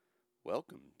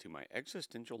Welcome to my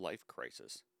existential life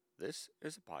crisis. This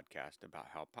is a podcast about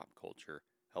how pop culture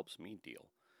helps me deal.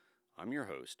 I'm your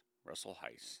host, Russell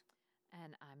Heiss.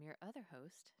 And I'm your other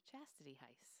host, Chastity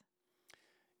Heiss.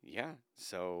 Yeah,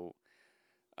 so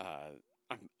uh,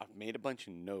 I've made a bunch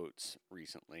of notes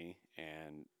recently,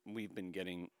 and we've been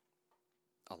getting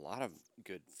a lot of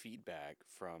good feedback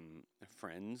from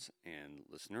friends and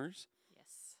listeners.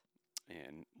 Yes.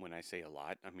 And when I say a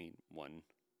lot, I mean one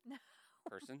No,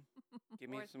 person. Give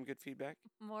me more, some good feedback.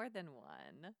 more than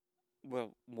one.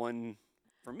 Well, one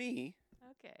for me.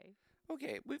 Okay.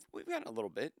 Okay, we've got a little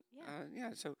bit. Yeah. Yeah,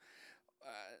 so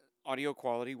audio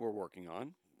quality we're working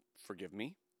on. Forgive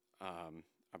me.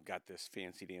 I've got this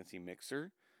fancy dancy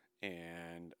mixer,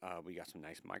 and we got some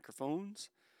nice microphones,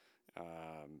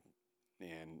 um,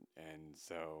 and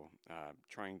so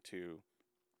trying to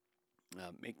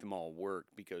make them all work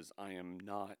because I am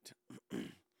not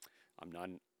I'm not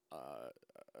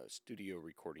a studio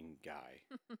recording guy.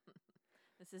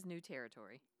 This is new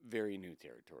territory. Very new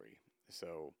territory.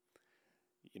 So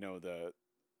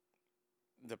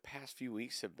the past few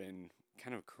weeks have been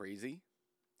kind of crazy.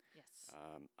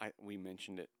 Yes. We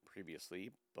mentioned it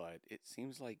previously, but it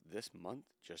seems like this month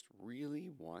just really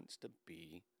wants to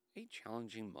be a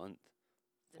challenging month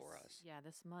for us. Yeah,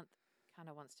 this month kind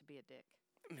of wants to be a dick.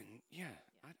 I mean, yeah,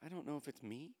 Yeah. I don't know if it's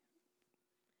me.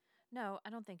 No, I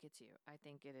don't think it's you. I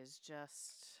think it is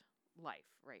just life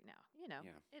right now. Yeah.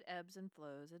 It ebbs and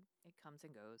flows. It comes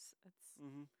and goes.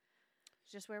 Hmm.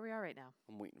 It's just where we are right now.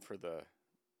 I'm waiting for the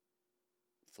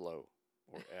flow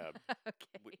or ebb, Okay.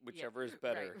 Yeah. whichever is Right.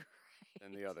 better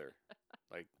than the Right. other.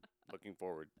 Like, looking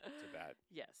forward to that.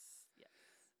 Yes. Yes.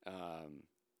 Um,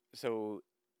 so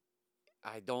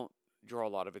I don't draw a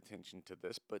lot of attention to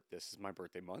this, but this is my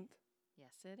birthday month.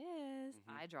 Yes, it is. Mhm.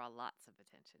 I draw lots of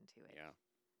attention to it. Yeah.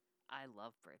 I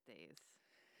love birthdays.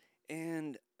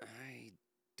 And I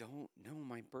don't know.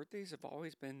 My birthdays have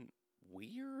always been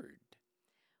weird.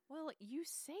 Well, you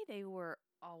say they were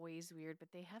always weird,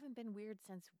 but they haven't been weird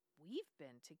since we've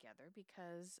been together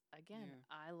because, again, Yeah.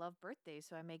 I love birthdays,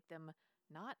 so I make them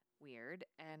not weird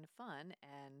and fun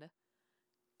and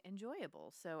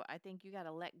enjoyable. So I think you got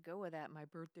to let go of that my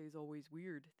birthday's always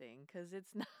weird thing because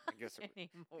it's not I guess it, I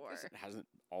anymore. guess it hasn't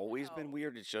always been No.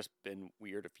 weird. It's just been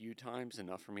weird a few times,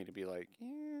 enough for me to be like,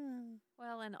 yeah.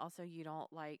 Well, and also you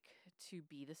don't like to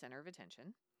be the center of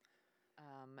attention.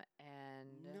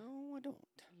 And No, I don't.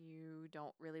 you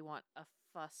don't really want a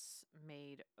fuss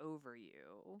made over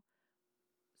you.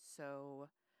 So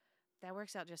that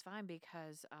works out just fine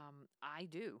because I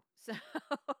do. So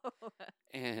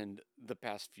And the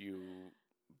past few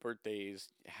birthdays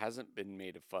hasn't been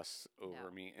made a fuss over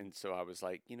no. me. And so I was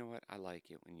like, you know what? I like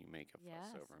it when you make a fuss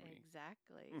Yes, over me.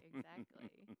 exactly, exactly.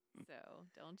 So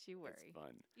don't you It's worry.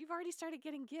 fun. You've already started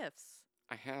getting gifts.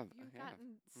 I have. You've I have.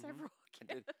 gotten Hmm. several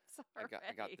I did. gifts I got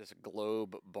already. this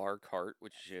globe bar cart,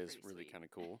 which That's is pretty really sweet. kind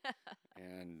of cool.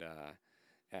 And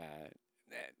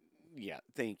yeah,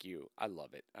 thank you. I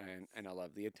love it, and I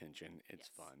love the attention. It's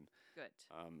Yes. fun. Good.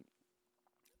 Um,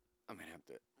 I'm gonna have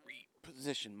to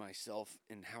reposition myself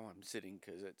in how I'm sitting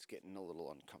because it's getting a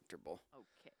little uncomfortable.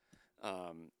 Okay.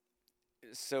 Um,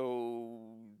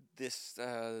 so this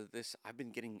I've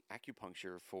been getting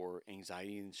acupuncture for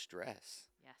anxiety and stress.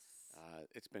 Yes.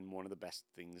 It's been one of the best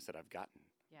things that I've gotten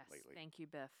Yes. lately. Thank you,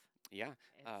 Biff. Yeah.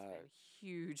 It's been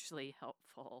hugely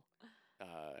helpful.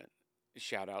 Uh,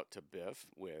 Shout out to Biff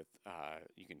with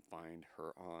you can find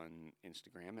her on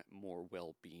Instagram at More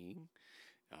Wellbeing.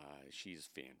 She's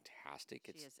fantastic.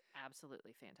 She is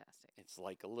absolutely fantastic. It's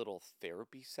like a little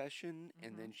therapy session,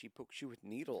 and then she pokes you with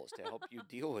needles to help you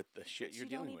deal with the shit But you're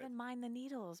you don't dealing with. even mind the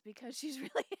needles because she's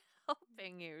really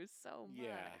helping you so much.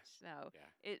 Yeah. No,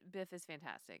 Yeah. Biff is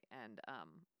fantastic and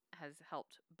has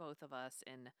helped both of us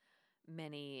in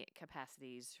many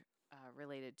capacities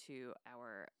related to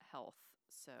our health.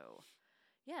 So,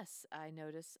 yes, I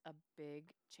notice a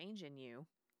big change in you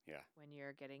Yeah. when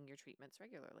you're getting your treatments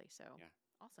regularly. So, Yeah.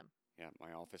 awesome. Yeah.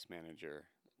 My office manager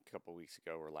a couple weeks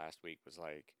ago or last week was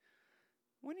like,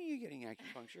 "When are you getting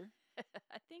acupuncture?"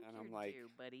 I think And you're I'm like, due,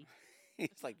 buddy.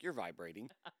 "It's like you're vibrating."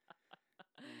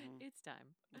 Hmm. It's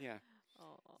time. Yeah.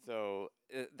 Oh, So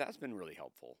that's been really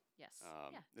helpful. yes.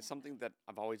 It's something that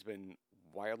I've always been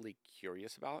wildly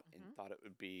curious about and Mhm. thought it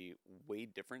would be way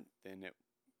different than it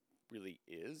really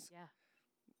is. Yeah.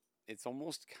 It's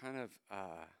almost kind of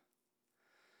oh,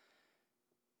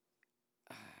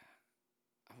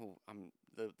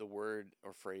 the word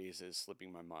or phrase is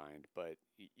slipping my mind, but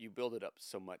you build it up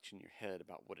so much in your head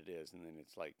about what it is, and then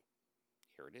it's like,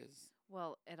 here it is.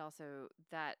 Well, it also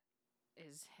that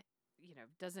is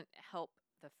doesn't help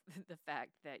the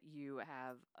fact that you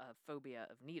have a phobia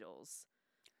of needles.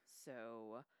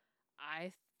 So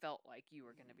I felt like you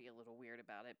were going to be a little weird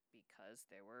about it because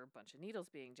there were a bunch of needles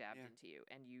being jabbed Yeah. into you,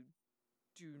 and you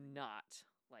do not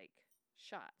like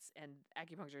shots. And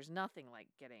acupuncture is nothing like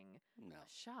getting No. a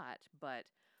shot, but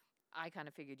I kind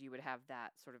of figured you would have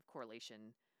that sort of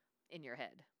correlation in your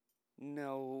head.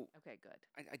 No, Okay, good.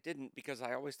 I didn't, because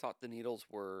I always thought the needles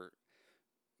were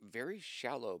very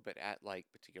shallow, but at like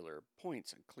particular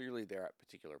points. And clearly they're at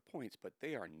particular points, but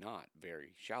they are not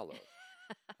very shallow.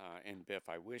 And Biff,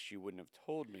 I wish you wouldn't have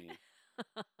told me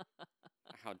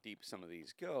how deep some of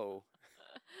these go,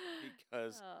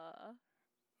 because Uh, oh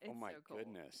it's my so cool.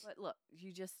 goodness, But look,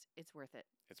 it's worth it.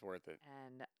 it's worth it.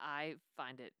 And I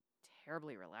find it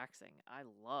terribly relaxing. I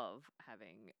love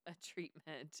having a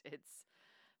treatment. It's,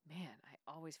 man, I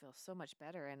always feel so much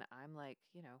better. And I'm like,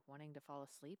 wanting to fall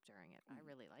asleep during it. I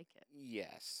really like it.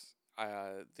 Yes.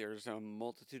 There's a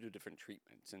multitude of different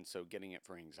treatments, and so getting it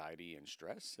for anxiety and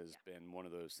stress has been one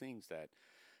of those things that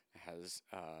has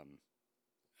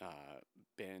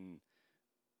been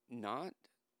not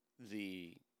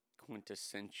the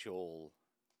quintessential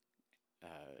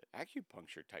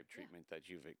acupuncture type treatment that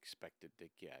you've expected to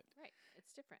get. Right.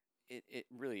 It's different. It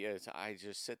really is. I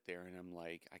just sit there and I'm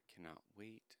like, I cannot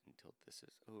wait until this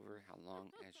is over. How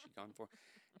long has she gone for?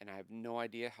 And I have no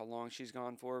idea how long she's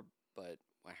gone for, but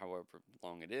however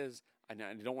long it is, I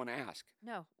don't want to ask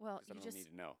No, well, because I don't need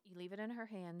to know. you leave it in her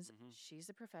hands. Mhm. She's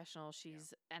a professional.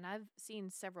 And I've seen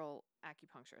several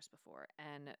acupuncturists before,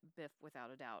 and Biff,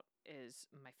 without a doubt, is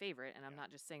my favorite. And I'm Yeah.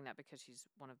 not just saying that because she's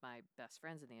one of my best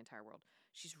friends in the entire world.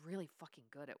 She's really fucking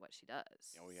good at what she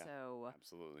does. Oh, yeah. So,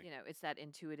 Absolutely. it's that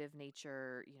intuitive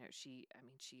nature. She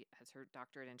has her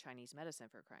doctorate in Chinese medicine,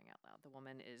 for crying out loud. The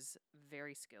woman is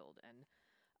very skilled. And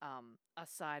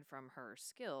aside from her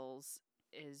skills,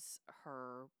 is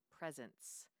her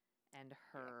presence and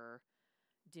her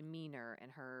demeanor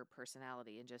and her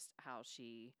personality and just how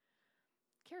she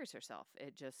carries herself.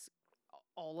 It just,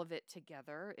 all of it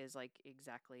together is like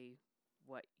exactly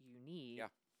what you need. Yeah.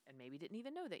 And maybe didn't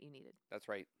even know that you needed. That's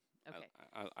right. Okay.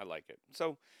 I like it.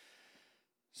 So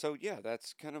yeah,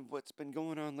 that's kind of what's been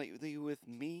going on lately with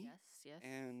me. Yes.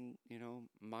 And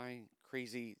my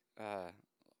crazy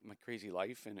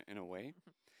life in a way.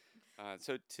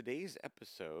 So today's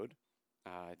episode,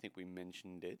 I think we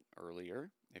mentioned it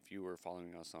earlier. If you were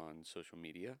following us on social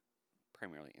media,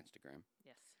 primarily Instagram,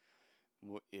 Yes.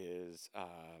 is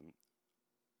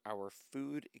our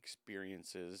food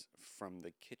experiences from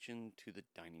the kitchen to the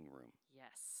dining room.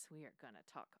 Yes, we are going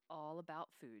to talk all about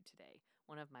food today.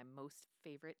 One of my most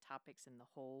favorite topics in the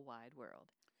whole wide world.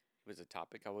 It was a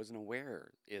topic I wasn't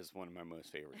aware is one of my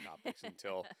most favorite topics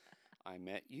until I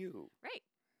met you. Right.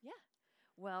 Yeah.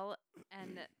 Well,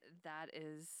 and that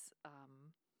is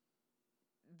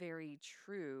very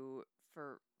true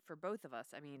for both of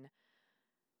us. I mean,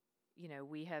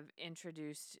 we have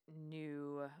introduced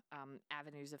new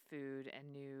avenues of food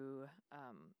and new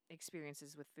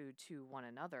experiences with food to one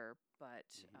another, but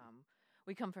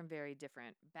we come from very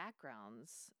different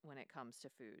backgrounds when it comes to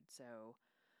food. So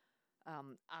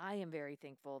I am very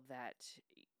thankful that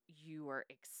you are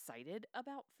excited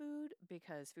about food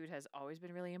because food has always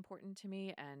been really important to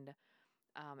me. And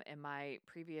in my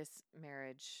previous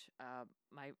marriage,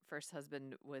 my first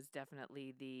husband was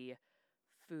definitely the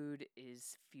food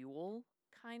is fuel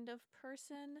kind of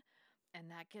person.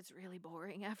 And that gets really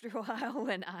boring after a while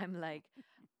when I'm like,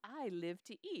 I live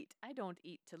to eat. I don't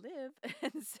eat to live.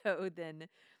 And so then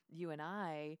you and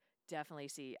I definitely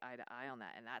see eye to eye on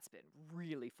that. And that's been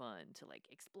really fun to like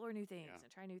explore new things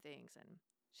and try new things and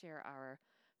share our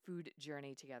food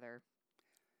journey together.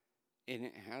 And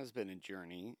it has been a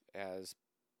journey, as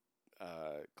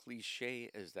cliche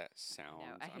as that sounds.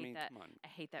 No, I hate that. Come on. I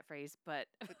hate that phrase, but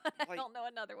But, I don't know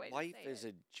another way Life to say is it.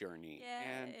 a journey.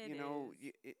 Yeah, And, it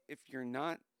is. if you're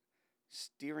not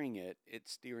steering it,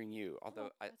 it's steering you. Although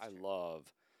that's I true. love.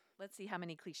 Let's see how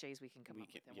many cliches we can come We up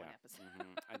can, with in yeah. one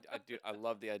episode. I do. I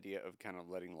love the idea of kind of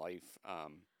letting life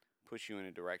push you in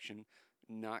a direction.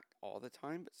 Not all the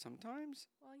time, but sometimes.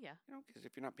 Well, yeah. Because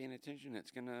if you're not paying attention,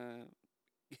 it's gonna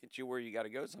get you where you got to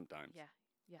go sometimes. Yeah.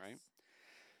 Yes. Right?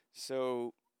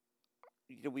 So,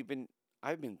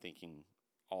 I've been thinking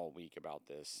all week about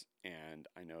this, and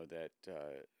I know that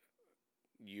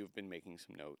you've been making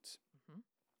some notes,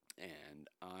 and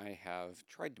I have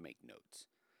tried to make notes.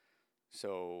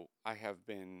 So I have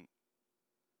been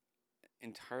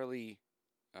entirely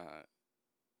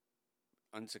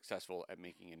unsuccessful at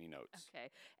making any notes. Okay.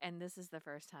 And this is the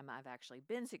first time I've actually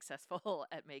been successful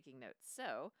at making notes.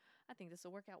 So I think this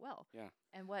will work out well. Yeah.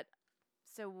 And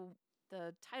so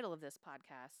the title of this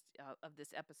podcast, of this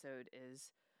episode,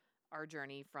 is our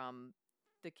journey from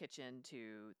the kitchen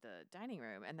to the dining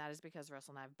room, and that is because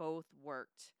Russell and I have both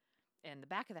worked in the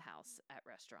back of the house at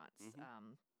restaurants.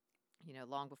 Mhm.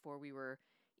 Long before we were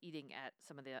eating at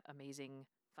some of the amazing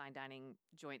fine dining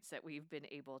joints that we've been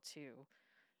able to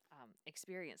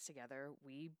experience together,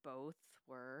 we both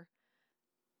were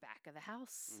back of the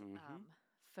house Mhm.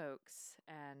 folks,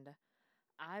 and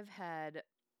I've had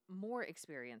more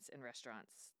experience in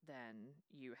restaurants than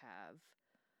you have.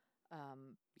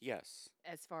 Yes.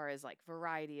 As far as like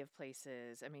variety of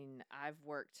places, I mean, I've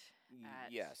worked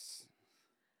at Yes.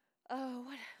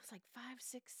 what it was like 5,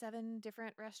 6, 7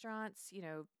 different restaurants.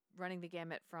 Running the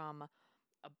gamut from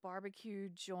a barbecue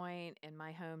joint in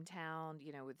my hometown,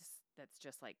 that's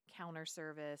just like counter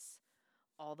service,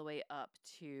 all the way up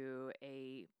to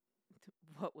a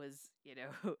what was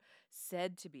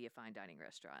said to be a fine dining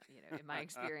restaurant. In my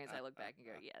experience, I look back and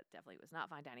go, yeah, it definitely was not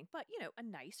fine dining, but a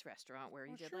nice restaurant where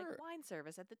you Well, did like sure. wine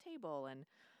service at the table and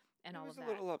It all was of a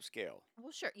that. little upscale.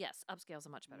 Well, sure, yes, upscale is a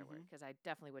much better word Mhm. because I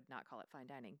definitely would not call it fine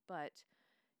dining, but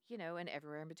and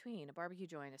everywhere in between, a barbecue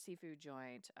joint, a seafood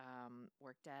joint,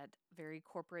 worked at very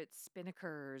corporate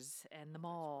Spinnakers and the That's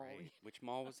mall, right. Which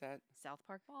mall was that? South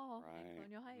Park Mall in Right.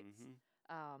 Colonial Heights. Mhm.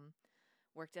 Um,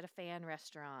 Worked at a fan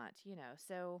restaurant,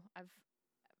 so I've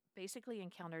basically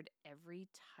encountered every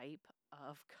type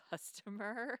of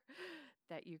customer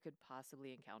that you could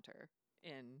possibly encounter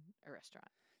in a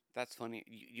restaurant. That's funny.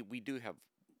 We do have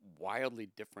wildly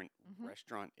different Mm-hmm.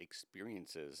 restaurant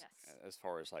experiences Yes. as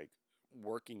far as like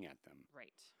working at them.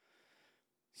 Right.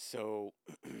 So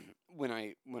when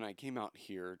I came out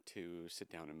here to sit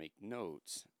down and make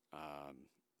notes,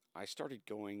 I started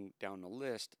going down the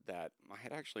list that I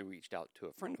had actually reached out to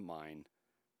a friend of mine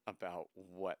about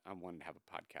what I wanted to have a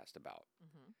podcast about.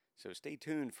 Mm-hmm. So stay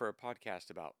tuned for a podcast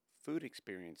about food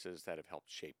experiences that have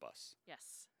helped shape us.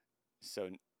 Yes. So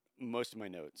most of my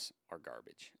notes are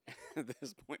garbage at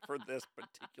this point for this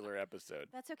particular episode.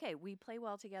 That's okay. We play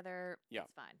well together. Yeah.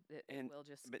 It's fine. And we'll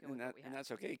just but go with what we and have.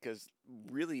 that's okay because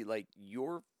really like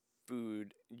your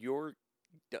food, your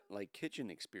like kitchen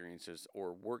experiences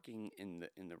or working in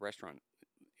the restaurant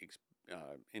ex,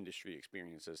 industry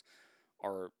experiences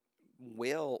are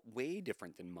way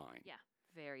different than mine. Yeah,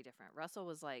 very different. Russell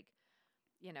was like,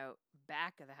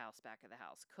 back of the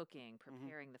house, cooking, Hmm.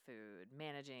 preparing the food,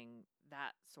 managing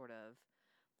that sort of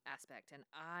aspect. And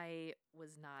I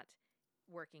was not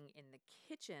working in the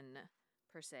kitchen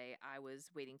per se. I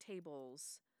was waiting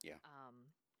tables. Yeah.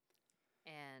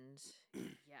 And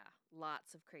yeah,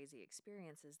 lots of crazy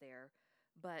experiences there.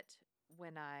 But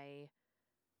when I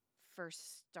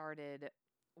first started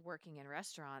working in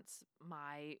restaurants,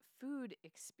 my food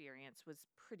experience was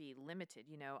pretty limited.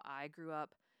 I grew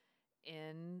up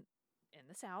in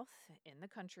the South, in the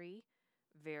country,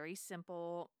 very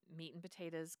simple meat and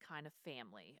potatoes kind of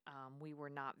family. We were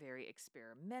not very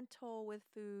experimental with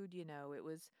food. It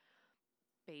was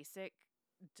basic,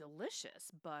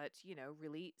 delicious, but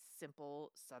really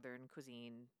simple Southern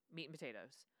cuisine, meat and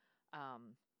potatoes.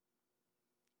 Um,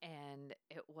 and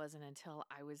it wasn't until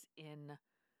I was in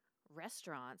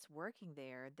restaurants working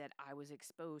there that I was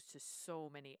exposed to so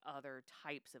many other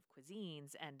types of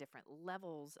cuisines and different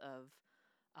levels of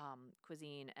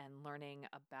cuisine and learning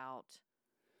about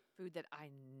food that I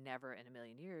never in a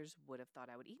million years would have thought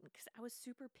I would eat because I was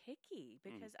super picky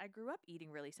because I grew up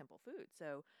eating really simple food.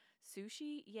 So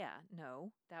sushi, yeah,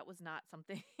 no, that was not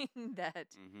something that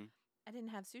Mm-hmm. I didn't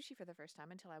have sushi for the first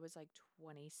time until I was like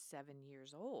 27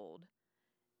 years old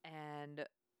and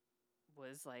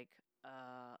was like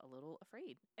a little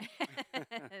afraid.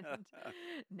 And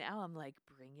now I'm like,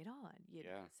 bring it on.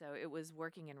 Yeah. So it was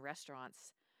working in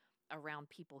restaurants around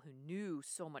people who knew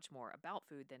so much more about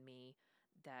food than me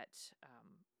that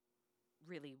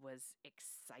really was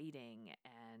exciting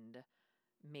and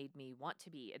made me want to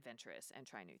be adventurous and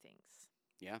try new things.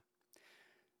 Yeah.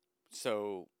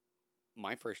 So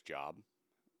my first job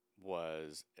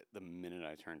was the minute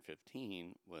I turned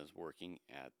 15 was working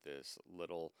at this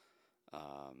little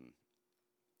um,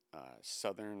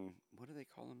 southern, what do they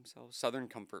call themselves? Southern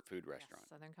Comfort Food Restaurant.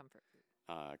 Yes, Southern Comfort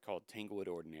Food. Called Tanglewood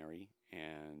Ordinary,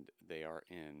 and they are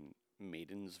in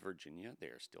Maidens, Virginia. They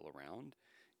are still around.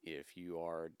 If you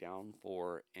are down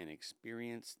for an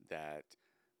experience that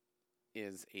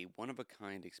is a one of a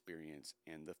kind experience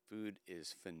and the food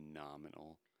is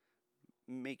phenomenal,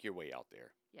 make your way out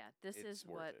there. Yeah, this It's is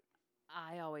worth what it.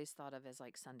 I always thought of as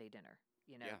like Sunday dinner,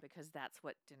 Yeah. because that's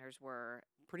what dinners were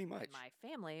Pretty much. in my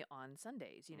family on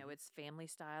Sundays. Mhm. It's family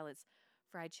style. It's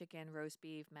fried chicken, roast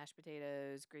beef, mashed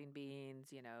potatoes, green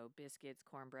beans, biscuits,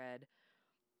 cornbread.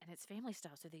 and it's family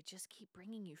style, so they just keep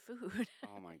bringing you food.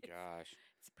 Oh my it's, gosh.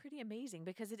 it's pretty amazing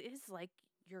because it is like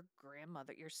your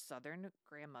grandmother, your southern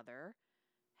grandmother,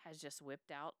 has just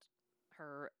whipped out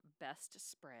her best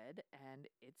spread, and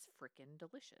it's freaking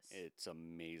delicious. It's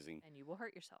amazing. And you will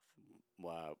hurt yourself.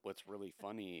 What's really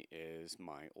funny is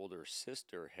my older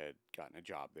sister had gotten a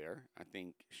job there. I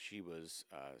think she was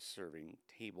serving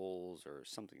tables or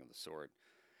something of the sort.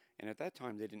 And at that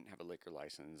time, they didn't have a liquor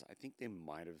license. I think they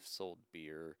might have sold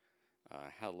beer,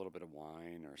 had a little bit of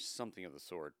wine or something of the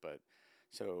sort. But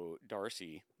so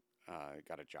Darcy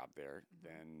got a job there. Mhm.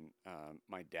 Then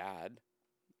my dad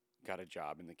got a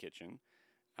job in the kitchen.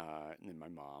 And then my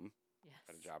mom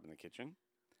got a Yes. job in the kitchen.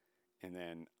 And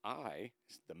then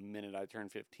the minute I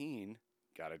turned 15,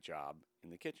 got a job in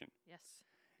the kitchen. Yes.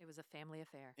 It was a family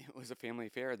affair. It was a family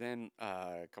affair. Then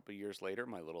a couple of years later,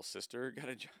 my little sister got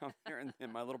a job there, and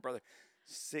then my little brother.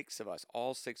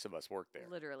 All six of us worked there.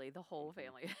 Literally, the whole Mhm.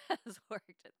 family has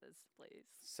worked at this place.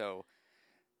 So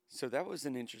that was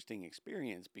an interesting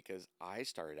experience because I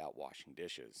started out washing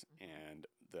dishes, Mhm. and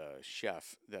the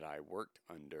chef that I worked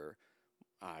under,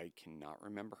 I cannot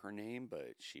remember her name,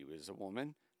 but she was a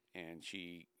woman, and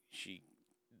she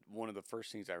one of the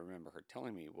first things I remember her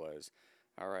telling me was,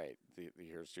 "All right,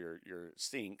 here's your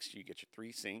sinks. You get your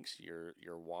three sinks, your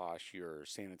wash, your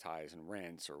sanitize and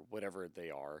rinse, or whatever they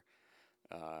are."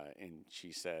 And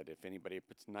she said, "If anybody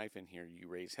puts a knife in here, you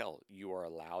raise hell. You are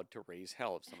allowed to raise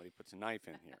hell if somebody puts a knife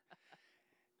in here."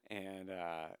 And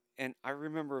I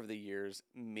remember over the years,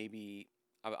 maybe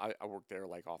I worked there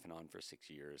like off and on for 6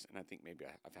 years, and I think maybe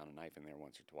I found a knife in there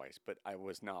once or twice, but I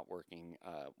was not working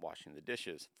washing the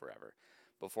dishes forever.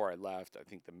 Before I left, I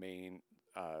think the main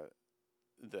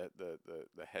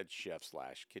the head chef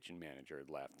slash kitchen manager had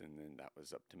left, and then that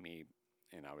was up to me,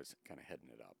 and I was kind of heading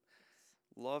it up.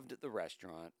 Loved the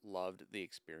restaurant, loved the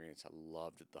experience, I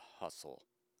loved the hustle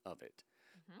of it.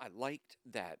 Mhm. I liked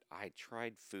that I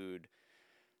tried food.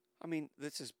 I mean,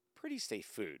 this is pretty safe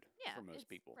food Yeah. for most it's-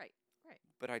 people. Right. Right.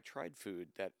 But I tried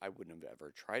food that I wouldn't have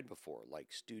ever tried before,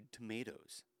 like stewed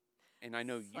tomatoes. And I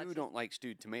know Such you a- don't like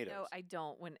stewed tomatoes. No, I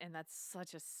don't. And that's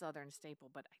such a southern staple,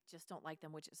 but I just don't like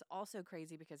them, which is also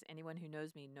crazy because anyone who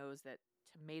knows me knows that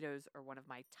tomatoes are one of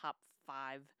my top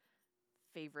 5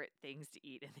 favorite things to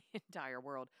eat in the entire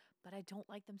world. But I don't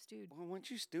like them stewed. Well, once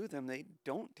you stew them, they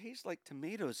don't taste like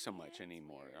tomatoes so Yeah, much it's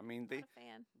anymore. weird. I mean, Not they a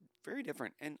fan. very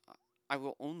different. And I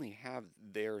will only have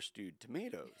their stewed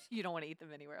tomatoes. You don't want to eat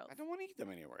them anywhere else. I don't want to eat them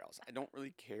anywhere else. I don't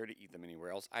really care to eat them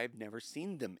anywhere else. I've never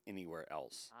seen them anywhere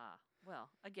else.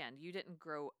 Well, again, you didn't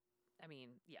grow. I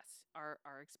mean, yes, our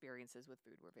experiences with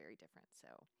food were very different.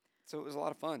 So it was a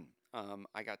lot of fun.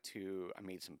 I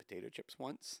made some potato chips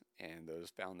once, and those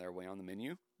found their way on the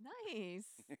menu.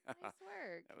 Nice. Yeah, Nice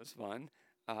work. that was fun.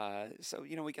 So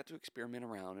we got to experiment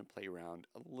around and play around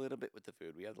a little bit with the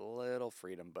food. We had a little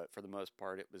freedom, but for the most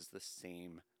part, it was the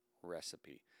same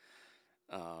recipe.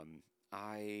 Um,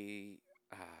 I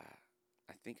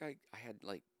I think I had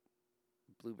like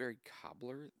blueberry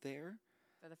cobbler there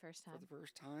For the first for time. the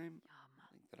first time.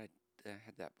 Yum. I think that I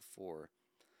had that before.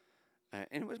 And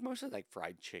it was mostly like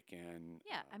fried chicken.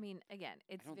 Yeah, I mean, again,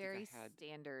 it's don't think I very had-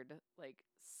 standard, like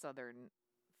southern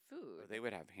food. They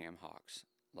would have ham hocks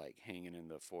like hanging in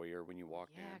the foyer when you walk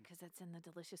Yeah, in. because it's in the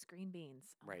delicious green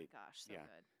beans. Oh Right, my gosh, so yeah.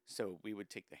 good. So we would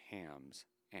take the hams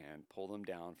and pull them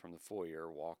down from the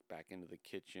foyer, walk back into the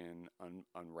kitchen,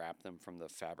 unwrap them from the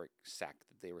fabric sack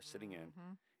that they were sitting in,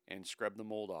 Mhm. and scrub the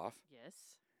mold off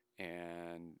Yes.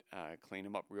 and clean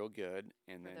them up real good.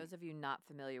 And For then those of you not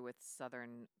familiar with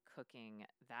southern cooking,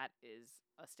 that is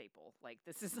a staple. Like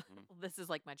this is Mhm. this is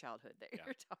like my childhood that Yeah.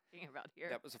 you're talking about here.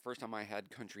 that was the first time I had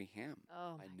country ham.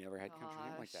 Oh I my never had country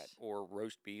ham like that. gosh. Or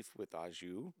roast beef with au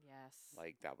jus. Yes.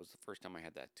 Like that was the first time I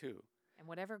had that too. And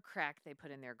whatever crack they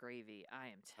put in their gravy, I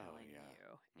am telling yeah.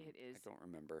 you, it I is don't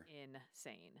remember.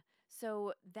 insane.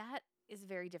 So that is a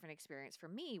very different experience for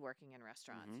me working in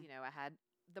restaurants. Mhm. You know, I had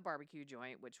the barbecue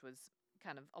joint, which was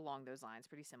kind of along those lines,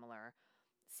 pretty similar.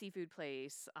 Seafood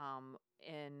place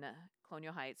in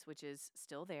Colonial Heights, which is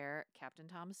still there, Captain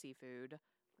Tom's Seafood,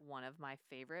 one of my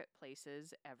favorite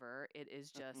places ever. It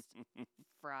is just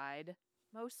fried,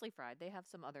 mostly fried. They have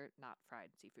some other not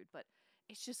fried seafood, but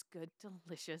it's just good,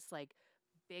 delicious, like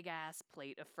big ass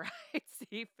plate of fried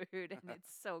seafood, and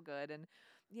it's so good. And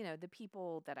you know, the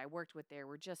people that I worked with there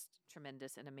were just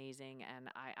tremendous and amazing, and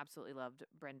I absolutely loved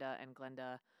Brenda and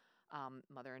Glenda,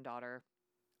 mother and daughter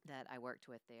that I worked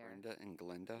with there. Brenda and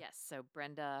Glenda. Yes, so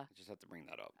Brenda, I just have to bring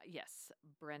that up. yes,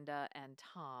 Brenda and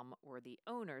Tom were the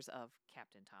owners of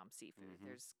Captain Tom's Seafood. Mhm.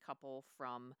 There's a couple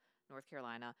from North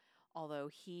Carolina, although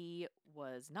he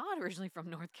was not originally from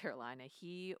North Carolina.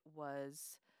 He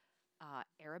was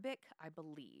Arabic, I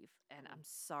believe. And I'm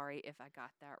sorry if I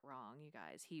got that wrong, you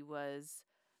guys. He was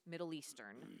Middle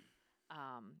Eastern.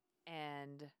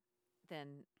 And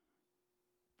then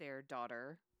their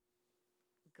daughter,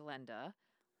 Glenda,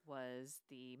 was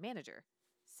the manager.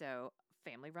 So,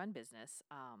 family run business.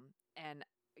 And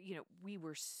we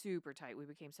were super tight. We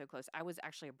became so close. I was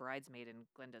actually a bridesmaid in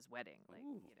Glenda's wedding. Like,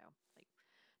 Ooh. like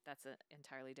that's an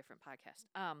entirely different podcast.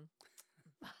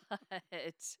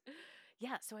 But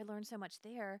yeah, so I learned so much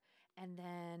there. And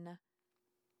then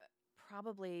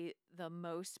probably the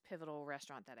most pivotal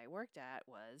restaurant that I worked at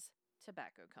was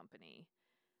Tobacco Company.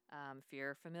 If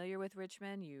you're familiar with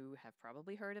Richmond, you have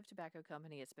probably heard of Tobacco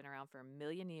Company. It's been around for a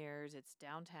million years. It's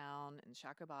downtown in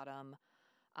Shaka Bottom,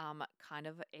 kind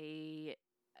of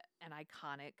an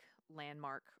iconic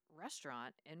landmark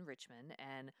restaurant in Richmond.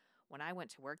 And when I went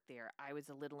to work there, I was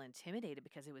a little intimidated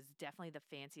because it was definitely the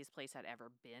fanciest place I'd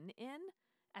ever been in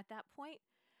at that point,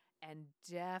 and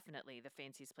definitely the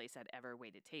fanciest place I'd ever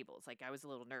waited tables. Like, I was a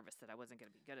little nervous that I wasn't going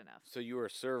to be good enough So you were a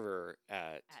server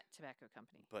at Tobacco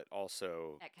Company. but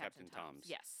also At Captain Tom's. Tom's.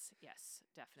 Yes,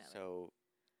 definitely. So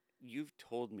you've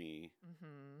told me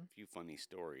Mm-hmm. a few funny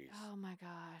stories Oh my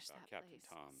gosh, about that Captain place.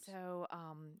 Tom's. So,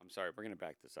 I'm sorry, we're going to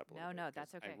back this up a little bit. no, 'cause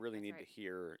that's okay. I really That's need right. to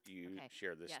hear you Okay.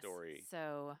 share this Yes. story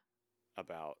So,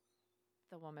 about,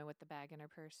 the woman with the bag in her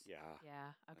purse. yeah.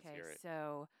 Yeah. Let's Okay. hear it.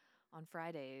 So, on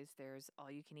Fridays, there's all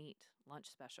you can eat lunch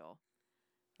special,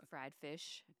 fried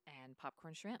fish and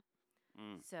popcorn shrimp.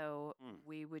 Mm. So, Mm.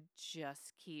 we would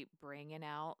just keep bringing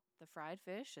out the fried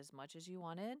fish as much as you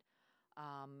wanted.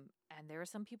 And there were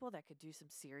some people that could do some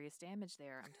serious damage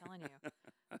there, I'm telling you.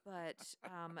 But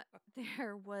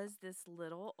there was this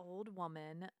little old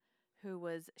woman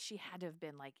she had to have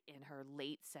been like in her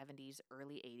late 70s,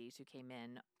 early 80s, who came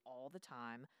in all the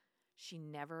time. She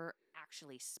never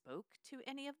actually spoke to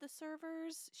any of the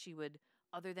servers. She would,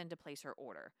 other than to place her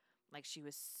order. Like, she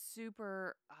was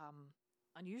super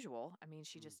unusual. I mean,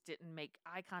 she Mm. just didn't make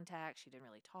eye contact. She didn't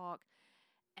really talk.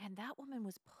 And that woman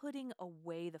was putting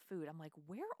away the food. I'm like,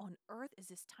 where on earth is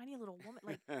this tiny little woman?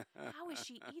 Like, how is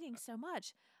she eating so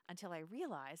much? Until I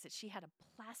realized that she had a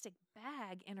plastic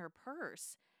bag in her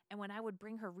purse. And when I would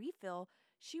bring her refill,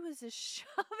 she was just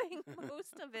shoving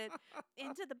most of it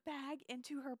into the bag,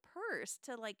 into her purse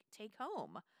to like take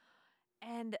home.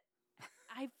 And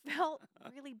I felt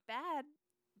really bad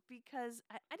because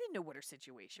I didn't know what her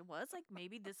situation was. Like,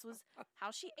 maybe this was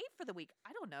how she ate for the week.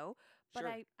 I don't know. But Sure.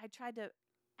 I tried to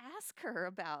ask her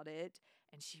about it,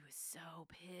 and she was so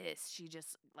pissed. She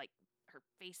just, like, her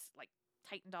face, like,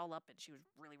 tightened all up, and she was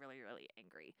really, really, really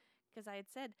angry. Because I had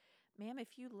said, ma'am,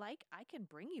 if you like, I can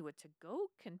bring you a to-go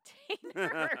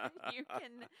container. You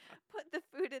can put the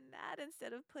food in that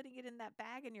instead of putting it in that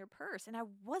bag in your purse. And I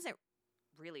wasn't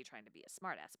really trying to be a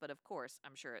smartass, but of course,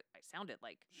 I'm sure I sounded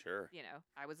like, Sure.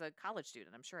 I was a college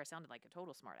student. I'm sure I sounded like a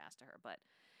total smartass to her. But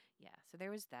yeah, so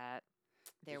there was that.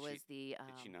 There Did was she- the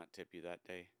Did she not tip you that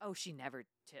day? oh, she never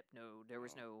tipped. No, there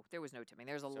was Oh. no tipping.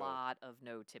 There's a So- lot of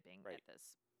no tipping Right. at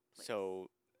this place. So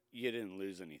you didn't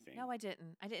lose anything. no, I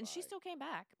didn't. She Bye. still came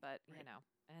back, but Right.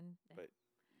 and But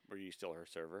were you still her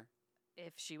server?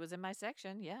 if she was in my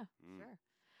section, yeah, Mm. sure.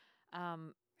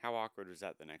 How awkward was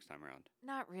that the next time around?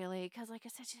 Not really, because like I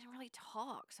said, she didn't really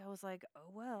talk. So I was like, oh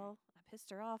well, I pissed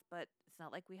her off, but it's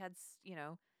not like we had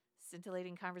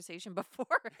scintillating conversation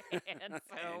beforehand.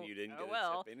 So And you didn't oh get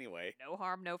well, a tip anyway. no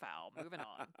harm, no foul. Moving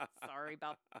on. Sorry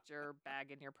about your bag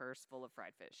in your purse full of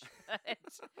fried fish.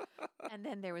 And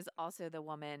then there was also the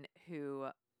woman who,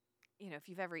 if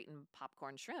you've ever eaten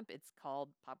popcorn shrimp, it's called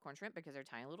popcorn shrimp because they're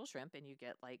tiny little shrimp, and you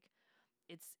get like,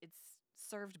 it's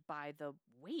served by the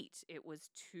weight. It was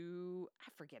I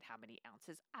forget how many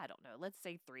ounces. I don't know. Let's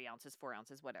say 3 ounces, 4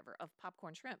 ounces, whatever, of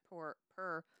popcorn shrimp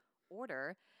per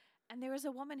order. And there was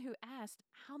a woman who asked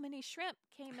how many shrimp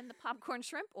came in the popcorn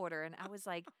shrimp order. And I was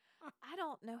like, I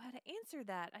don't know how to answer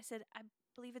that. I said, I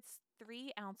believe it's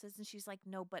 3 ounces. And she's like,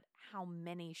 no, but how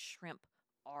many shrimp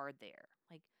are there?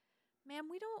 Like, ma'am,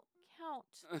 we don't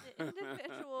count the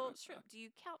individual shrimp. Do you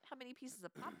count how many pieces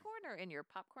of popcorn are in your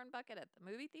popcorn bucket at the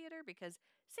movie theater? Because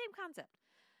same concept.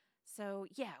 So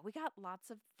yeah, we got lots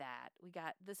of that.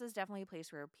 This is definitely a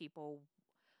place where people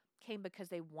came because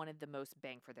they wanted the most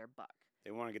bang for their buck.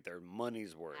 They want to get their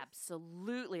money's worth.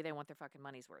 Absolutely, they want their fucking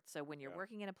money's worth. So when you're Yeah.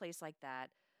 working in a place like that,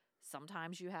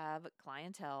 sometimes you have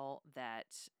clientele that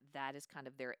is kind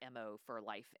of their MO for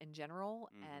life in general,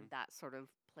 and that sort of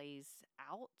plays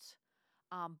out.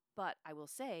 But I will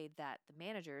say that the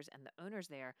managers and the owners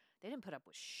there, they didn't put up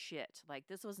with shit. Like,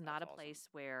 this was not That's a awesome. place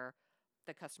where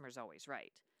the customer's always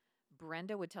right.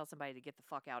 Brenda would tell somebody to get the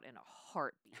fuck out in a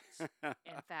heartbeat.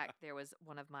 In fact, there was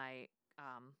one of my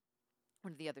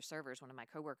one of the other servers, one of my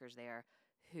coworkers there,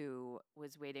 who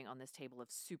was waiting on this table of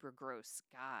super gross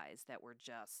guys that were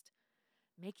just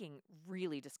making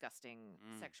really disgusting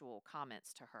Mm. sexual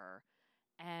comments to her.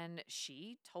 And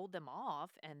she told them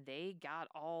off, and they got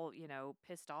all,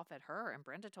 pissed off at her. And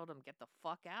Brenda told them, get the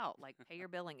fuck out, like, pay your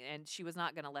billing. And she was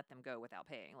not going to let them go without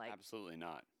paying. Like, Absolutely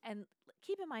not. and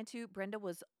keep in mind, too, Brenda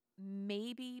was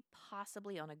maybe,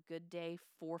 possibly on a good day,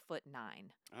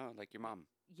 4'9". Oh, like your mom.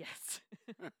 Yes.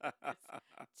 This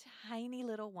tiny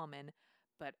little woman,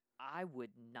 but I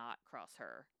would not cross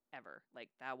her ever. Like,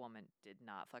 that woman did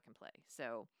not fucking play.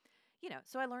 So,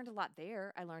 so I learned a lot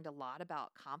there. I learned a lot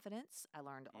about confidence. I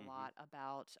learned a Mhm. lot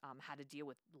about how to deal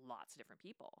with lots of different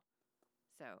people.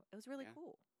 So it was really Yeah.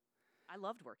 cool. I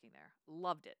loved working there.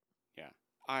 Loved it. Yeah.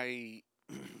 I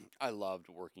I loved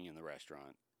working in the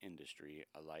restaurant industry.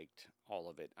 I liked all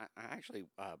of it. I actually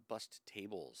bussed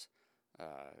tables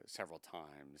several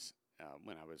times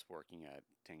when I was working at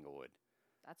Tanglewood.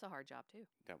 That's a hard job, too.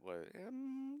 That was,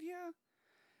 yeah.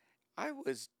 I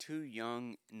was too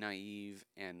young, naive,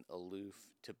 and aloof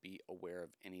to be aware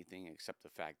of anything except the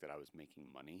fact that I was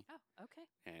making money. Oh, okay.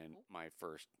 And Cool. my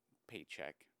first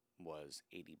paycheck was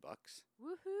 $80,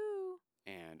 Woohoo.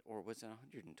 or was it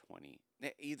 120?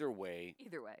 Either way,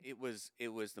 Either way. it was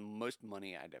the most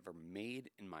money I'd ever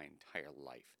made in my entire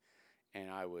life,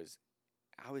 and I was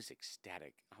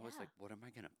ecstatic. I was Yeah. like, "What am I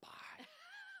gonna buy?"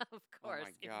 Of course. Oh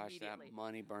my gosh, that Immediately.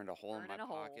 money burned a hole in my Burning a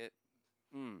hole. pocket.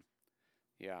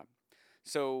 Yeah.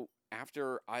 So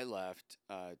after I left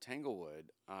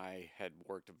Tanglewood, I had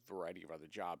worked a variety of other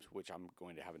jobs, which I'm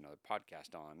going to have another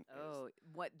podcast on. Oh,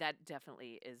 what that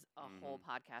definitely is a whole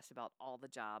podcast about all the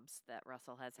jobs that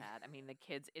Russell has had. I mean, the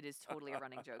kids, it is totally a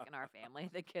running joke in our family.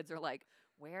 The kids are like,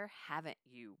 where haven't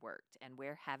you worked and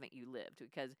where haven't you lived?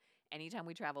 Because anytime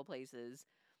we travel places,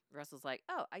 Russell's like,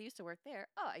 oh, I used to work there.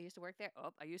 Oh, I used to work there.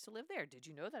 Oh, I used to live there. Did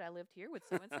you know that I lived here with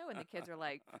so and so? And the kids are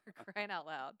like, for crying out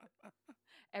loud,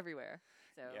 everywhere.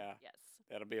 So, Yeah. yes,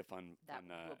 That'll be a fun that will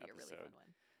be episode. a really fun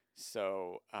one.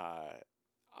 So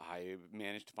I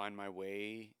managed to find my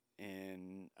way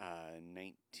in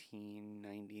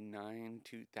 1999,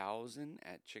 2000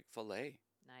 at Chick-fil-A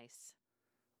Nice.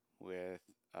 with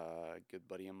a good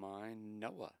buddy of mine,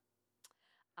 Noah.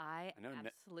 I I know Ne-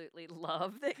 absolutely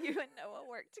love that you and Noah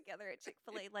work together at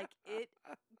Chick-fil-A. Like, it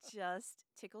just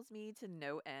tickles me to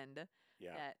no end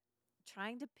Yeah. that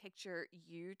trying to picture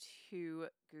you two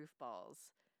goofballs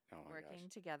Oh my working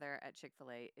gosh. together at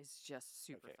Chick-fil-A is just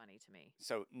super Okay. funny to me.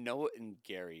 So Noah and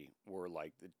Gary were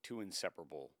like the two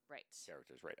inseparable Right.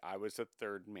 characters, right? I was the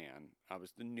third man. I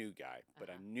was the new guy, but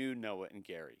I Uh-huh. knew Noah and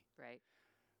Gary. Right.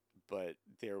 But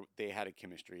they had a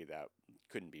chemistry that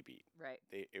couldn't be beat. Right.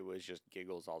 It was just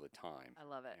giggles all the time. I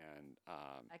love it. And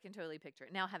I can totally picture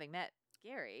it. Now, having met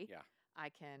Gary, yeah, I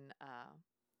can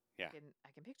Yeah.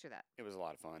 I can picture that. it was a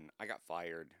lot of fun. I got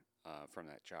fired from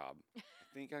that job. I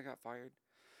think I got fired.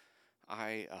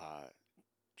 I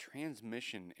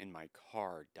transmission in my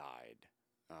car died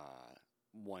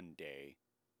one day.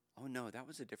 Oh no, that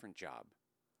was a different job.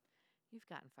 You've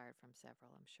gotten fired from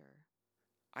several, I'm sure.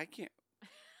 I can't.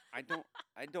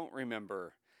 I don't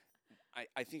remember.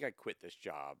 I think I quit this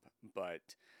job,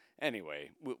 but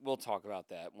anyway, we'll talk about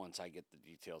that once I get the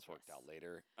details worked out Yes.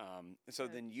 later. So So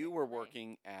then you were Chick-fil-A.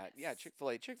 working at Yes.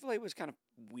 Chick-fil-A. Chick-fil-A was kind of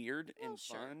weird Well, and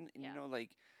sure. fun, and Yeah.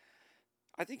 like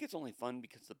I think it's only fun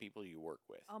because the people you work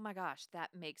with. Oh my gosh,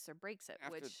 that makes or breaks it,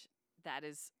 After- which that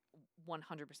is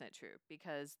 100% true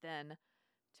because then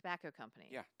tobacco company.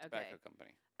 Yeah, Okay. tobacco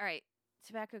company. All right.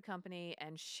 Tobacco company,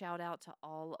 and shout out to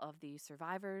all of the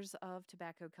survivors of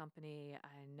tobacco company.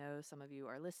 I know some of you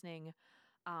are listening.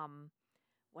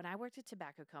 When I worked at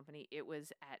tobacco company, it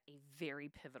was at a very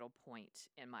pivotal point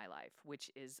in my life,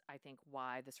 which is, I think,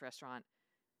 why this restaurant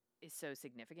is so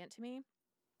significant to me.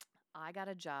 I got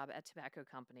a job at tobacco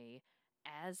company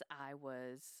as I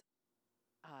was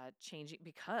changing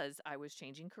because I was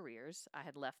changing careers. I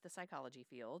had left the psychology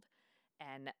field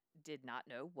and did not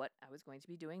know what I was going to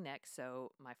be doing next.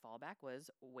 So my fallback was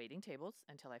waiting tables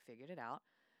until I figured it out.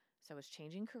 So I was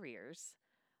changing careers,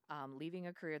 leaving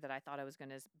a career that I thought I was going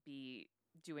to be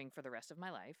doing for the rest of my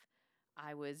life.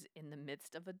 I was in the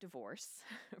midst of a divorce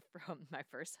from my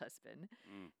first husband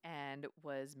Mm. and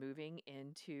was moving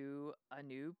into a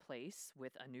new place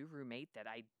with a new roommate that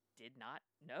I did not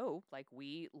know. Like,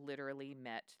 we literally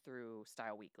met through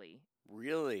Style Weekly.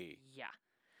 Really? Yeah.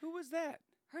 Who was that?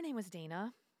 Her name was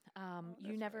Dana.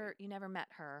 You that's right. never met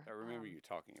her. I remember you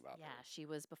talking about Yeah, her. she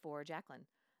was before Jacqueline.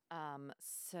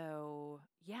 So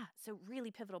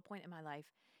really pivotal point in my life.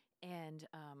 And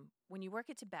when you work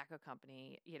at tobacco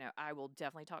company, I will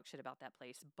definitely talk shit about that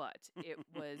place, but it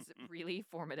was really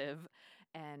formative.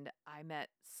 And I met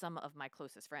some of my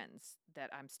closest friends that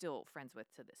I'm still friends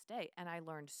with to this day. And I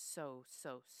learned so,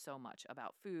 so, so much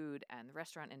about food and the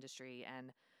restaurant industry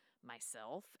and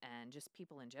myself and just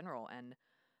people in general. And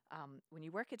when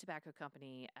you work at tobacco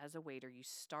company as a waiter, you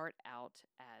start out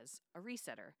as a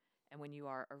resetter. And when you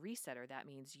are a resetter, that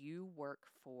means you work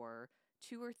for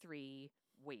 2 or 3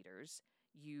 waiters.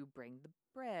 You bring the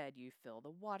bread, you fill the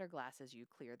water glasses, you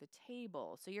clear the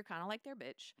table. So you're kind of like their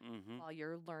bitch Mm-hmm. while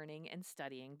you're learning and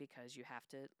studying because you have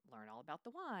to learn all about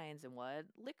the wines and what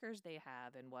liquors they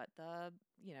have and what the,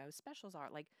 specials are.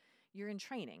 Like you're in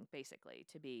training basically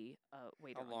to be a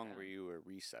waiter How on long your were own. you a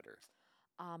resetter?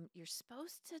 You're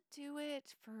supposed to do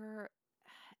it for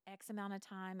X amount of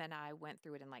time, and I went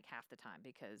through it in like half the time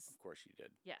because Of course you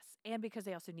did. yes, and because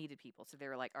they also needed people, so they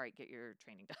were like, "All right, get your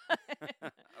training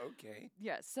done." Okay.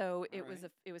 Yeah, so All it was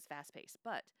right. it was fast paced.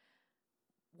 But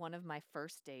one of my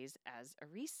first days as a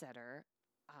resetter,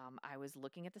 I was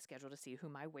looking at the schedule to see who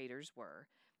my waiters were,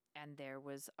 and there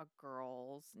was a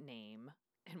girl's name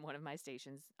in one of my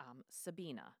stations,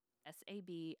 Sabina,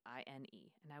 Sabine, and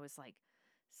I was like,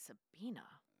 Sabina.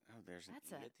 Oh, there's an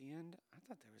That's E a at the end? I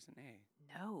thought there was an A.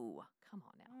 no. Come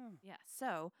on now. Oh, Yeah.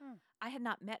 So huh. I had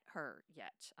not met her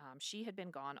yet. She had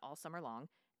been gone all summer long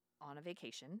on a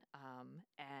vacation.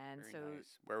 And Very so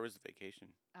nice. Where was the vacation?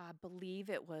 I believe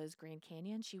it was Grand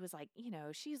Canyon. She was like,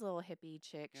 she's a little hippie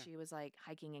chick. Yeah. She was like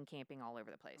hiking and camping all over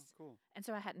the Oh, place. cool. And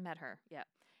so I hadn't met her yet.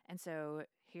 And so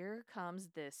here comes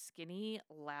this skinny,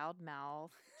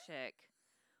 loudmouth chick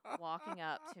walking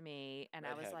up to me. And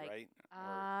I was Redhead, like, right?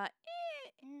 Or uh,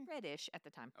 mm, reddish at the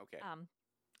time. okay.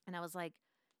 And I was like,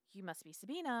 "You must be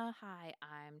Sabina. Hi,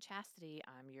 I'm Chastity.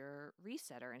 I'm your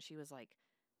resetter." And she was like,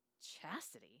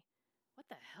 "Chastity? What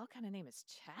the hell kind of name is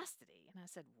Chastity?" And I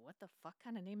said, "What the fuck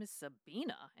kind of name is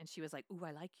Sabina?" And she was like, "Ooh,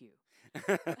 I like you."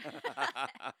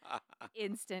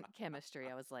 Instant chemistry.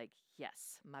 I was like,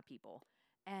 "Yes, my people."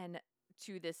 And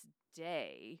to this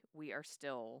day, we are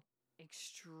still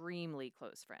extremely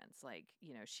close friends. Like,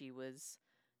 she was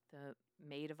the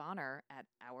maid of honor at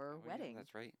our Oh, yeah, wedding.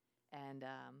 that's right. And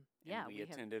And yeah, we we have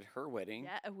attended her wedding.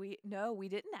 yeah, we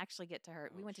didn't actually get to her.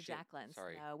 We Oh, went to shit. Jacqueline's.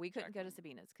 Sorry. No, we couldn't go to Jacqueline.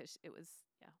 Sabina's because it was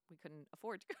we couldn't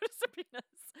afford to go to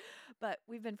Sabina's. But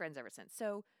we've been friends ever since.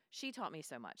 So she taught me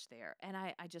so much there, and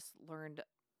I just learned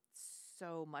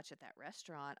so much at that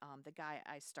restaurant. The guy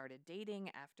I started dating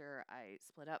after I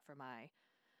split up from my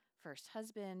first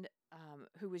husband,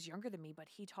 who was younger than me, but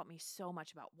he taught me so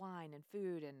much about wine and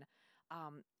food, and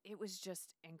it was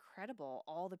just incredible.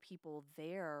 All the people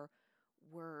there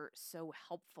were so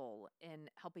helpful in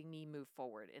helping me move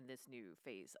forward in this new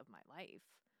phase of my life.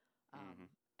 Mm-hmm.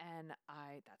 And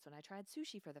that's when I tried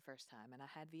sushi for the first time, and I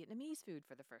had Vietnamese food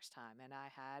for the first time, and I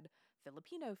had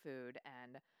Filipino food,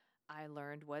 and I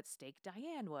learned what steak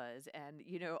Diane was, and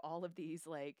all of these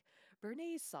like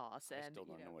Bernaise sauce, I and still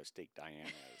don't know what steak Diane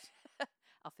is.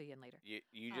 I'll fill you in later.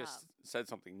 You just Um, said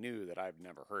something new that I've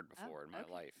never heard Oh, before in my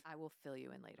okay. life. I will fill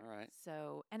you in later. All right.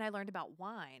 So, and I learned about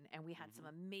wine, and we had some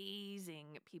Mm-hmm.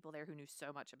 amazing people there who knew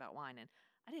so much about wine. And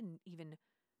I didn't even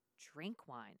drink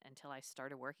wine until I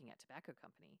started working at tobacco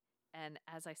company. And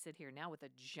as I sit here now with a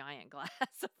giant glass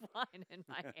of wine in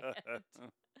my hand.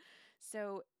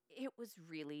 So it was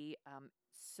really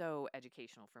so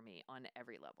educational for me on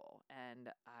every level. And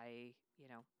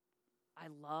I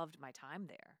loved my time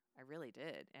there. I really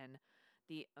did. And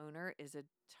the owner is a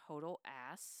total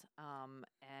ass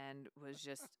and was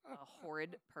just a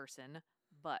horrid person.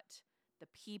 But the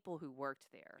people who worked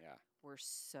there Yeah. were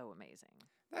so amazing.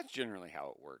 That's generally how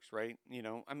it works, right?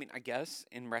 I mean, I guess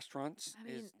in restaurants, I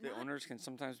mean, is the owners can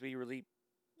sometimes be really,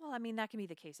 well, I mean, that can be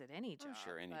the case at any oh, job.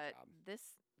 sure, any but job, this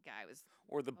guy was,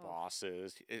 or the oh,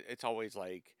 bosses. It's always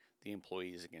like the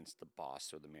employees against the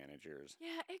boss or the managers.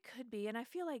 yeah, it could be. And I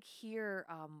feel like here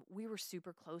we were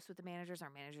super close with the managers. Our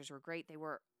managers were great. They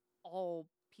were all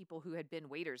people who had been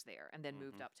waiters there and then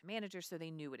moved Mm-hmm. up to managers. So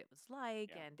they knew what it was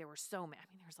like. Yeah, And there were so many, I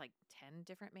mean, there was like 10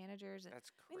 different managers.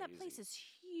 that's I mean, that place crazy. is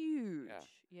huge, Yeah,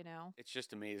 you know? it's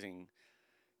just amazing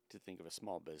to think of a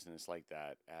small business like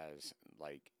that as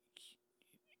like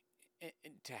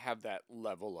to have that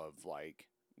level of like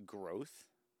growth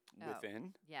Oh,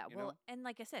 within. yeah. You Well, know, and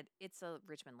like I said, it's a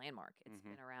Richmond landmark. It's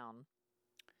hmm been around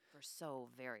for so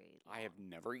very I have long.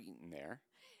 never eaten there.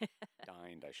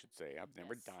 Dined, I should say. I've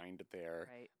never Yes. dined there.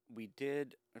 Right. We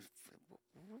did.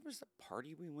 What was the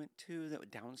party we went to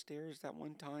that downstairs that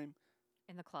one time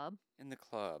In the club, in the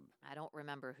club? I don't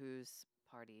remember whose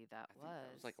party that I think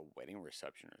that was like a wedding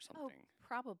reception or Oh, something.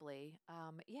 probably.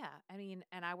 Yeah. I mean,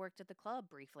 and I worked at the club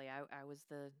briefly. I was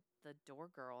the door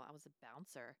girl. I was a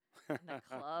bouncer in the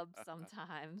club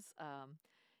sometimes.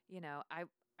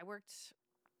 I worked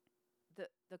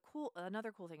the cool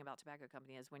another cool thing about tobacco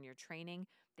company is when you're training,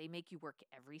 they make you work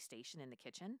every station in the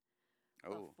kitchen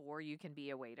Oh, before you can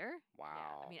be a waiter. Yeah.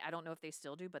 I wow. mean, I don't know if they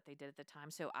still do, but they did at the time.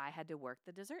 So I had to work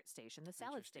the dessert station, the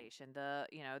salad Interesting. station,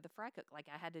 the fry cook. Like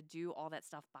I had to do all that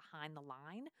stuff behind the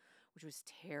line, which was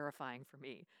terrifying for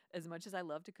me. As much as I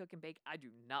love to cook and bake, I do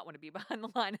not want to be behind the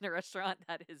line in a restaurant.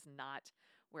 That is not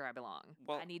where I belong. I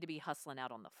Well, need to be hustling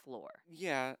out on the floor.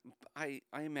 yeah, I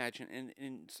imagine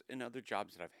in other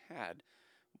jobs that I've had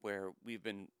where we've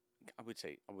been, I wouldn't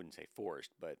say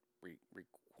forced, but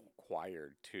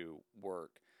required to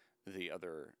work the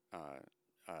other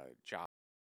jobs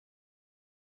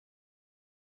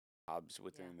Yeah.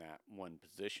 within that one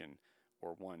position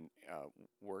or one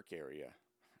work area.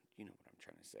 You know what I'm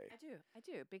trying to say. I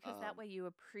do, because that Um, way you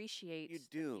appreciate you the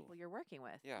do. people you're working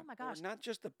with. Yeah. Oh my Well, gosh. not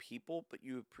just the people, but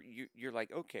you're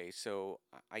like, okay, so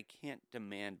I can't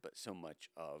demand but so much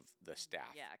of the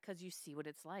staff. Yeah, because you see what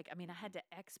it's like. I mean, I had Hmm. to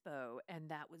expo, and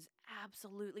that was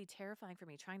absolutely terrifying for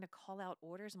me. Trying to call out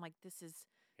orders, I'm like, this is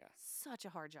Yeah. such a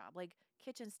hard job. Like,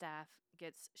 kitchen staff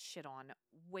gets shit on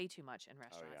way too much in Oh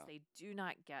restaurants. yeah. They do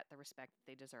not get the respect that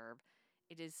they deserve.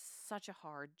 It is such a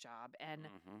hard job. And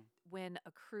Hmm. when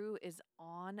a crew is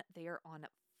on, they are on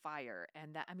fire.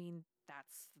 And that, I mean,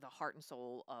 that's the heart and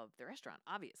soul of the restaurant,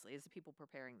 obviously, is the people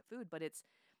preparing the food, but it's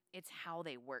how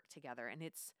they work together. And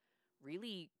it's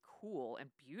really cool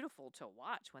and beautiful to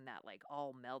watch when that like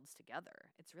all melds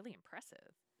together. It's really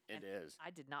impressive. It And is.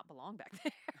 I did not belong back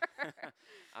there.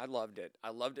 I loved it. I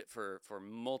loved it for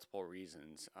multiple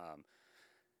reasons.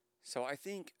 So I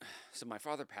think so. My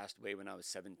father passed away when I was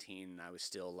 17, and I was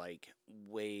still like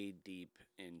way deep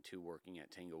into working at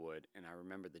Tanglewood. And I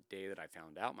remember the day that I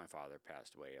found out my father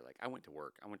passed away. Like I went to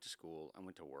work, I went to school, I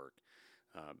went to work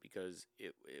because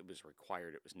it was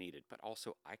required, it was needed. But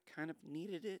also I kind of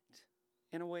needed it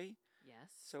in a way. Yes.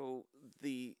 So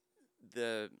the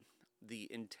the the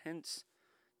intense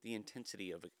the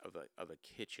intensity of a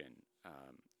kitchen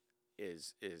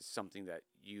is something that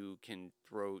you can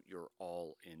throw your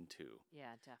all into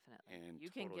Yeah, definitely. and You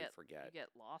can totally get forget you get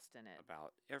lost in it.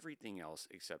 about everything else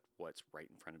except what's right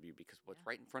in front of you, because what's Yeah.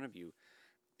 right in front of you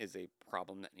is a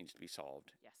problem that needs to be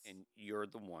solved, Yes. and you're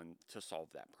the one to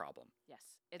solve that problem.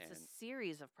 Yes. It's a And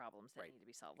series of problems that right. need to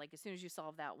be solved. Like as soon as you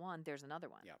solve that one, there's another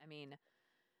one. Yeah. I mean,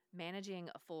 managing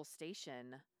a full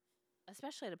station,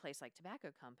 especially at a place like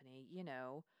Tobacco Company,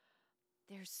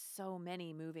 there's so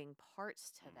many moving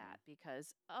parts to Hmm. that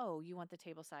because, oh, you want the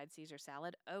tableside Caesar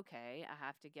salad? Okay, I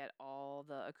have to get all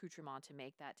the accoutrement to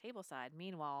make that tableside.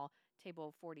 Meanwhile,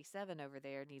 table 47 over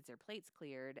there needs their plates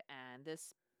cleared, and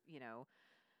this, you know,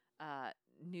 uh,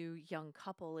 new young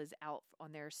couple is out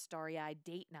on their starry eyed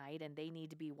date night and they need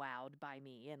to be wowed by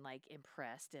me and like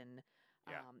impressed. And,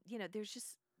 Yeah.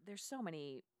 there's so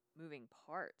many moving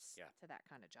parts Yeah. to that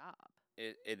kind of job.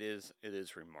 It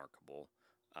is remarkable,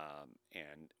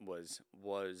 and was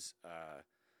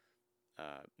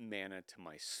manna to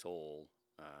my soul,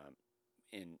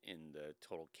 in the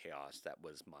total chaos that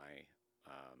was my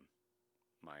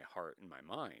heart and my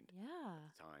mind Yeah.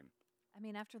 at the time. I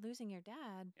mean, after losing your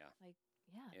dad, Yeah, like,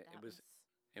 yeah, it, that it was was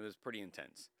it was pretty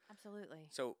intense. absolutely.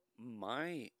 So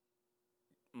my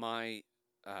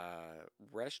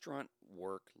restaurant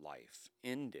work life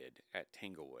ended at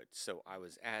Tanglewood. So I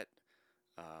was at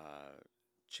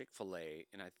Chick-fil-A,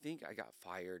 and I think I got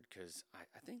fired because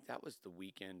I think that was the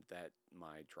weekend that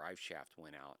my drive shaft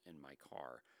went out in my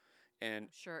car, and I'm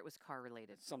sure it was car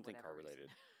related for something whatever car reason. related.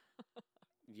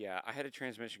 Yeah, I had a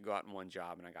transmission go out in one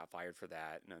job, and I got fired for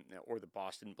that, or the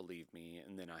boss didn't believe me,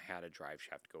 and then I had a drive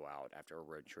shaft go out after a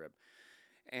road trip.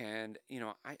 And,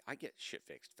 I get shit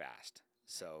fixed fast.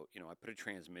 So, I put a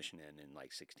transmission in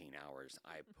like 16 hours.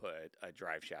 I put a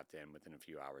drive shaft in within a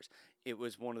few hours. It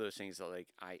was one of those things that like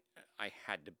I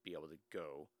had to be able to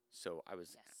go. So I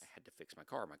Yes. had to fix my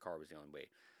car. My car was the only way.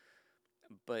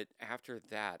 But after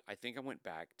that, I think I went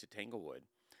back to Tanglewood,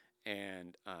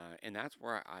 and that's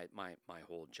where my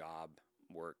whole job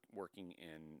working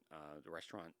in the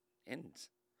restaurant ends.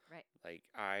 Right. Like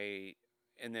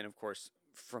and then of course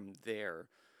from there,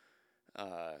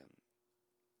 uh,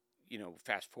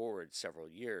 fast forward several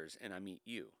years, and I meet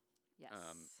you. Yes.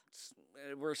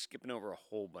 We're skipping over a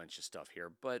whole bunch of stuff here,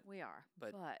 but We are.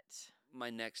 but But my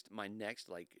next,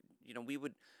 like,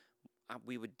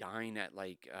 we would dine at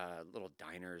like little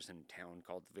diners in town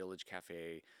called the Village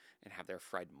Cafe, and have their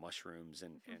fried mushrooms,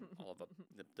 and all of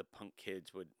the punk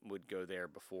kids would go there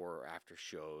before or after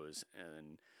shows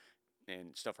and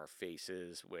stuff our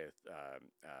faces with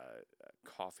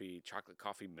chocolate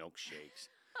coffee milkshakes,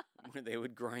 where they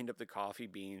would grind up the coffee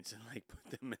beans and like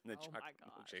put them in the Oh my chocolate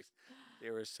gosh. milkshakes.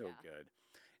 They were so Yeah. good,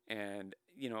 and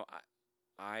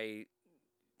I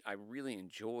I really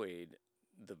enjoyed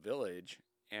the village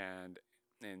and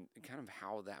kind of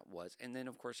how that was, and then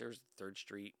of course there's Third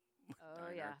Street Oh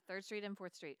yeah, Diner. 3rd Street and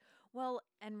 4th Street. Well,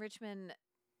 and Richmond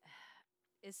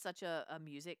is such a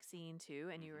music scene too,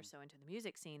 and you were Hmm. so into the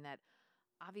music scene that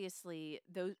obviously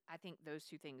those I think those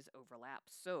two things overlap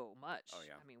so much. Oh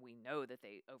yeah, I mean, we know that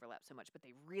they overlap so much, but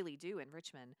they really do in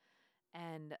Richmond.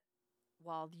 And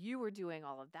while you were doing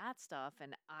all of that stuff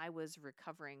and I was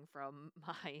recovering from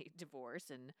my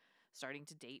divorce and starting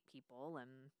to date people and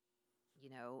you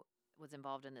know was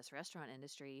involved in this restaurant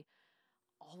industry,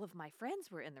 all of my friends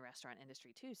were in the restaurant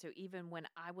industry too. So even when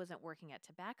I wasn't working at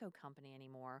tobacco company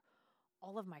anymore,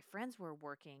 all of my friends were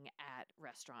working at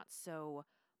restaurants. So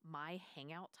my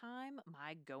hangout time,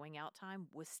 my going out time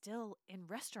was still in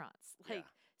restaurants, yeah. like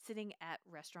sitting at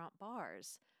restaurant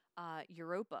bars.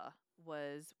 Europa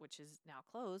was, which is now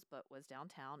closed, but was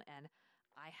downtown. And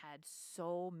I had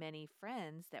so many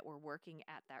friends that were working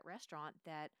at that restaurant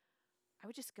that I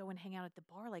would just go and hang out at the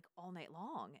bar like all night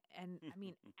long. And I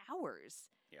mean, hours.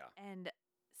 Yeah. And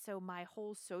so my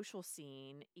whole social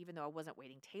scene, even though I wasn't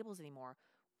waiting tables anymore,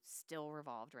 still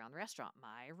revolved around the restaurant.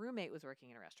 My roommate was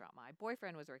working in a restaurant. My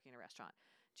boyfriend was working in a restaurant.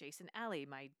 Jason Alley,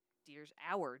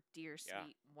 our dear, Yeah.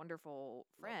 sweet, wonderful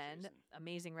Love friend, Jason.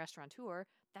 amazing restaurateur.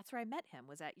 That's where I met him.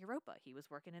 Was at Europa. He was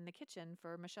working in the kitchen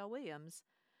for Michelle Williams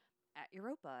at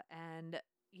Europa, and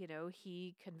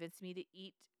he convinced me to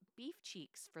eat beef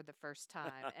cheeks for the first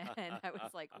time, and I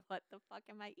was like, "What the fuck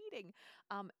am I eating?"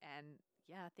 And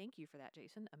yeah, thank you for that,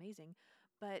 Jason. Amazing,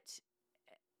 but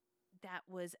that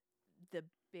was the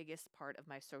biggest part of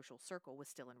my social circle was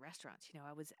still in restaurants.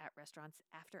 I was at restaurants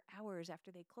after hours,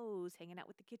 after they close, hanging out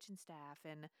with the kitchen staff,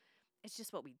 and it's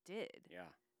just what we did. Yeah.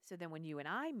 So then when you and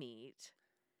I meet,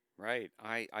 Right.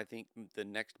 I think the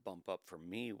next bump up for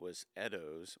me was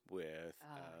Edo's with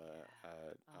oh yeah,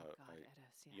 oh god, a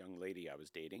Edos, yeah. young lady I was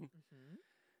dating,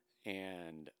 Mm-hmm.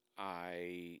 and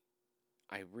I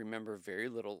remember very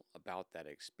little about that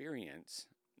experience.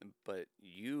 But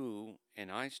you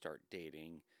and I start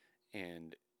dating,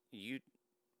 and you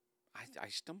I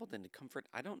stumbled into Comfort.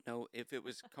 I don't know if it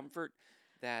was Comfort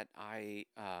that I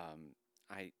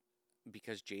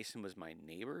because Jason was my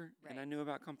neighbor and I Right. knew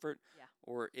about Comfort, Yeah.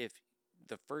 or if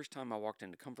the first time I walked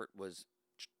into Comfort was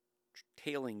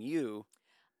tailing you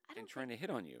I and don't trying think to hit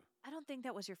on you I don't think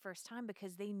that was your first time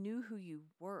because they knew who you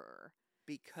were.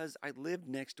 because I lived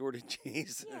next door to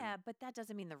Jason. Yeah, but that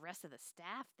doesn't mean the rest of the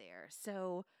staff there.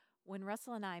 So when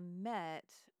Russell and I met,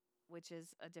 which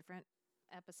is a different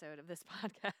episode of this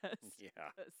podcast,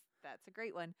 Yeah. 'cause that's a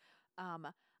great one.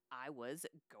 I was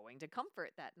going to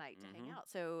Comfort that night to hang Mm-hmm. out.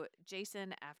 So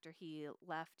Jason, after he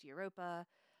left Europa,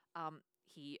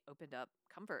 he opened up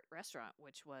Comfort Restaurant,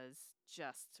 which was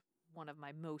just one of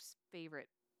my most favorite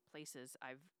places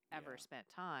I've ever Yeah. spent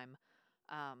time.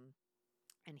 Um,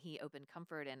 and he opened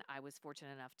Comfort, and I was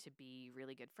fortunate enough to be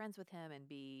really good friends with him and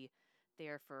be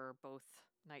there for both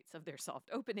nights of their soft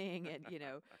opening, and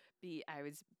be I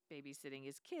was babysitting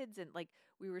his kids, and like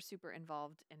we were super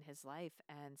involved in his life.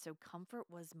 And so Comfort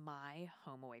was my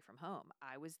home away from home.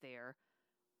 I was there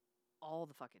all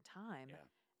the fucking time. Yeah.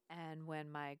 And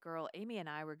when my girl Amy and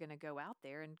I were going to go out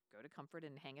there and go to Comfort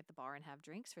and hang at the bar and have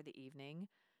drinks for the evening,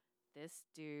 this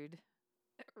dude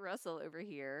Russell over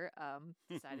here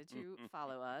decided to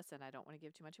follow us, and I don't want to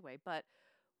give too much away, but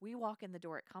we walk in the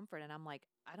door at Comfort, and I'm like,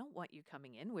 I don't want you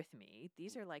coming in with me.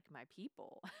 These are like my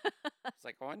people. It's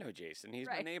like, oh, I know Jason. He's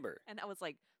my Right. neighbor. And I was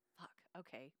like, fuck,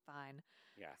 okay, fine.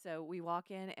 Yeah. So we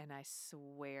walk in, and I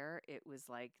swear it was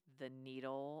like the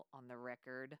needle on the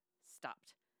record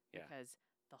stopped Yeah. because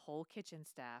the whole kitchen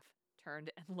staff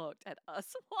turned and looked at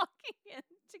us walking in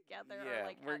together. Or Yeah,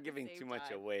 like we're at the giving same too much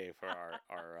time. away for our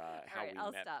How right, We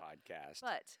I'll Met stop. podcast.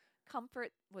 But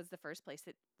Comfort was the first place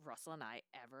that Russell and I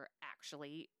ever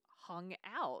actually hung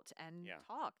out and Yeah.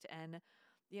 talked. And,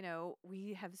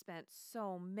 we have spent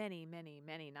so many, many,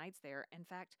 many nights there. In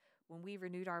fact, when we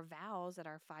renewed our vows at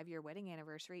our 5-year wedding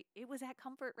anniversary, it was at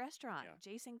Comfort Restaurant. Yeah.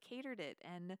 Jason catered it,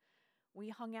 and we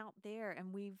hung out there,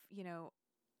 and we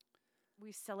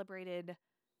celebrated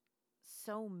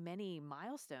so many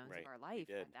milestones Right, of our we life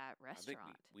did. at that I think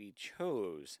restaurant. we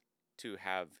chose to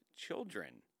have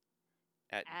children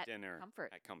at At dinner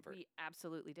Comfort. at Comfort. We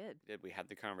absolutely did. Did we had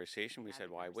the conversation? We had said,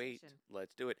 the "Why wait? conversation.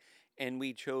 Let's do it." And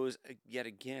we chose yet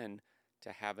again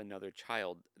to have another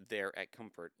child there at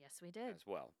Comfort Yes, we did. as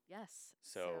well. Yes.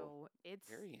 So It's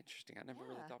very interesting. I never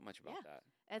really yeah, thought much about yeah. that.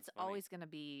 It's That's funny. always going to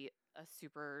be a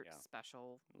super Yeah,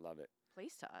 special love it.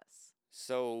 place to us.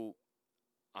 So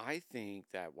I think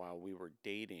that while we were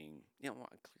dating,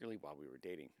 clearly while we were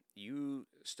dating, you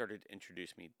started to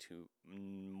introduce me to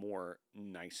more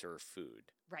nicer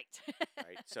food, Right.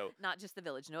 right? So Not just the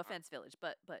Village. No offense, Village,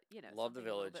 but love the something a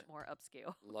little Village, bit more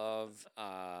upscale. love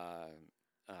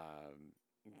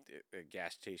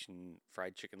gas station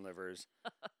fried chicken livers.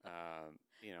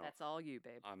 You know, That's all you,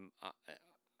 babe. I'm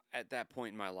at that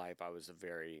point in my life, I was a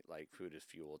very like food is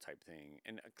fuel type thing,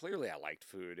 and clearly I liked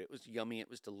food. It was yummy, it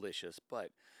was delicious, but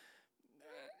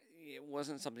it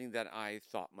wasn't something that I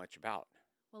thought much about.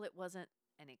 Well, it wasn't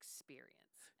an experience.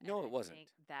 And No, I it wasn't. think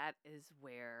that is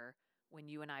where, when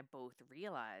you and I both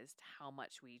realized how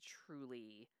much we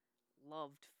truly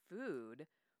loved food,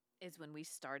 is when we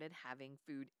started having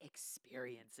food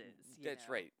experiences. That's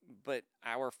right. But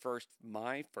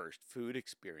my first food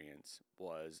experience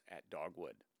was at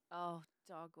Dogwood. Oh,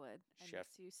 Dogwood. I Chef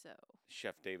miss you so.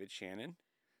 Chef David Shannon,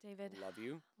 David, love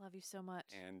you. love you so much.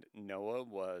 And Noah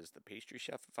was the pastry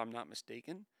chef, if I'm not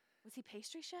mistaken. Was he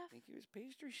pastry chef? I think he was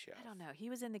pastry chef. I don't know. He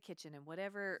was in the kitchen, and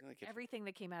everything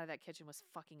that came out of that kitchen was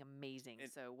fucking amazing.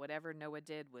 So whatever Noah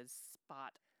did was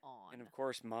spot on. And of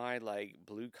course, my like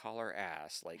blue collar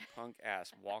ass, like punk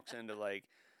ass, walks into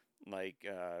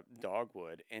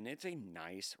Dogwood, and it's a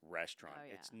nice restaurant. Oh,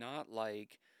 yeah. It's not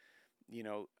like,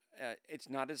 it's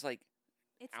not as like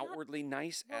It's outwardly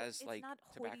nice not, well, as it's like not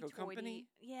tobacco company.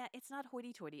 Yeah, it's not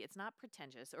hoity-toity. It's not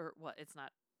pretentious, or what? It's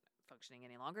not functioning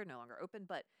any longer, no longer open.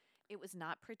 But it was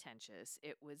not pretentious.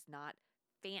 It was not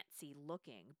fancy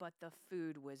looking, but the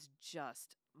food was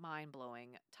just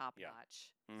mind-blowing, top Yeah.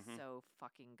 notch, Mhm. so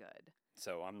fucking good.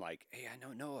 So I'm like, hey, I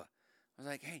know Noah. I was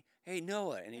like, hey,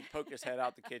 Noah, and he'd poke his head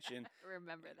out the kitchen.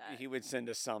 Remember that? He would send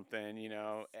us something,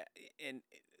 and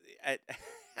at,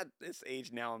 at this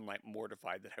age now, I'm like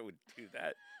mortified that I would do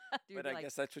that. Dude, But be I like,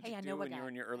 guess that's what "Hey, you I do know a when guy. you're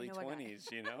in your I early know a guy." 20s,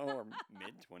 or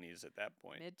mid 20s at that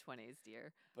point. Mid-20s,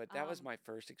 dear. But that was Um, my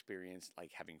first experience,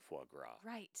 like having foie gras.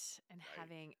 Right, and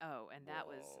Right. and that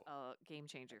was Whoa. a game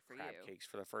changer for Crab you. cakes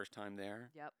for the first time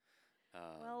there. Yep.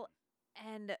 Um, Well,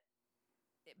 and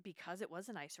because it was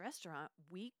a nice restaurant,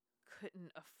 we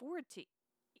couldn't afford to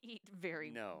eat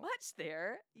very No. much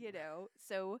there.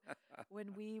 So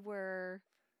when we were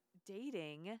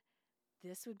dating,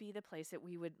 this would be the place that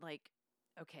we would like,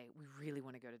 okay, we really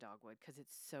want to go to Dogwood because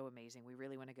it's so amazing. We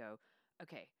really want to go.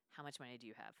 Okay, how much money do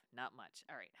you have? Not much.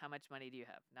 All right, how much money do you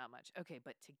have? Not much. Okay,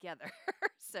 but together.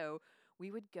 So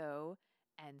we would go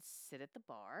and sit at the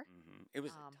bar. It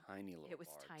was Um, a tiny little it was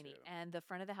bar, tiny. too. And the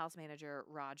front of the house manager,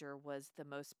 Roger, was the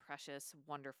most precious,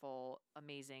 wonderful,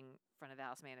 amazing front of the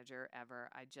house manager ever.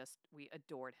 We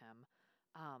adored him.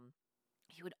 Um,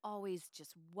 he would always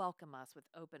just welcome us with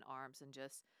open arms and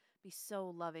just be so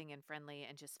loving and friendly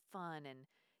and just fun. And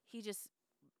he just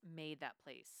made that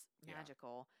place Yeah.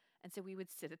 magical. And so we would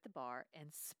sit at the bar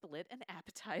and split an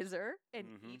appetizer and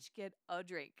Mhm. each get a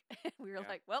drink. And we were Yeah.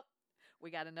 like, well, we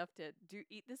got enough to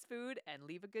eat this food and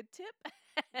leave a good tip.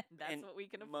 And that's And what we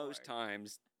can afford. most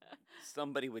times,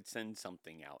 somebody would send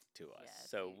something out to us. Yeah,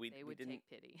 So they we would didn't. take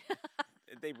pity.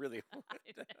 They really would.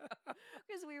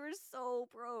 Because we were so Oh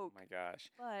broke. my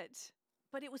gosh.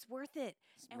 But it was worth it.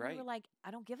 And we Right. were like,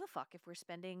 I don't give a fuck if we're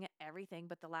spending everything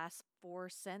but the last 4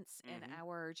 cents in Mhm.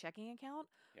 our checking account.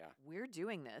 Yeah. We're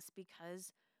doing this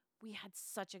because we had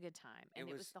such a good time. And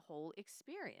it was was- the whole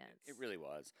experience. It really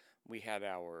was. We had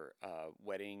our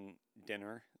wedding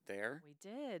dinner there, We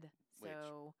did. which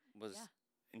So was yeah.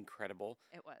 incredible.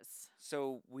 it was.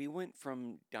 So we went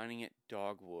from dining at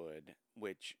Dogwood,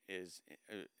 which is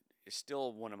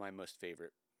still one of my most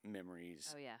favorite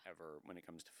memories Oh, yeah. ever when it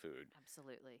comes to food,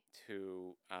 Absolutely.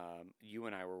 to you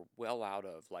and I were well out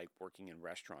of like working in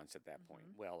restaurants at that point,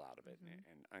 Mhm. well out of it.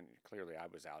 Mhm. And clearly I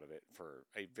was out of it for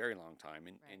a very long time,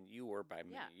 and, Right. and you were by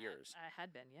many Yeah. years. I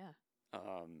had been, yeah.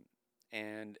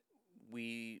 And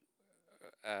we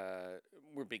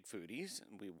we're big foodies.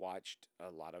 And we watched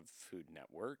a lot of Food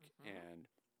Network, Mhm. and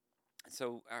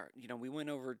so we went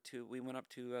up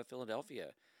to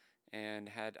Philadelphia, and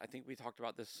I think we talked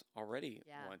about this already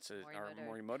Yeah, once, our Morimoto.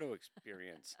 Morimoto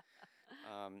experience.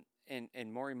 And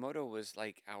Morimoto was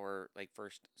like our like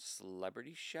first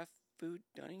celebrity chef food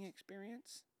dining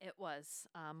experience. It was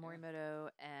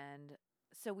Morimoto, and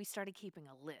so we started keeping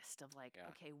a list of like, Yeah.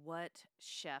 okay, what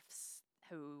chefs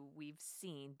who we've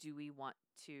seen do we want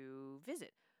to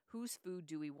visit? Whose food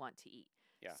do we want to eat?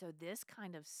 Yeah. So this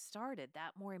kind of started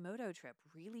that Morimoto trip.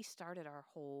 Really started our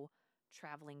whole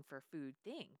traveling for food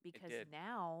thing because did.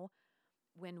 now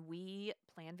when we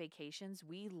plan vacations,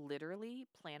 we literally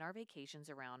plan our vacations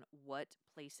around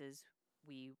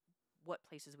we what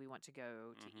places we want to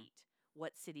go to Mhm. eat.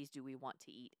 What cities do we want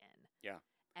to eat in? Yeah.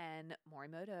 And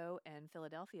Morimoto and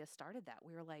Philadelphia started that.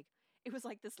 We were like, it was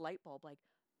like this light bulb, like,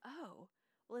 oh,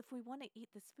 well, if we want to eat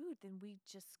this food, then we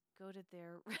just go to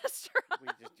their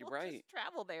restaurant. You're We'll right. just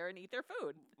travel there and eat their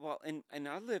food. Well, and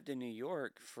I lived in New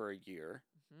York for a year,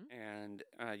 Hmm. and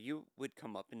you would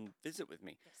come up and visit with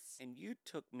me, Yes. and you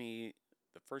took me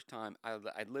the first time.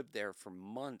 I lived there for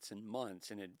months and months,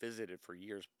 and had visited for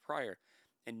years prior,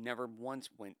 and never once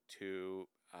went to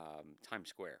Times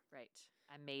Square. Right.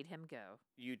 I made him go.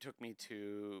 You took me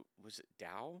to, was it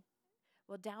Dow?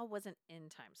 Well, Dow wasn't in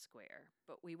Times Square,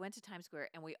 but we went to Times Square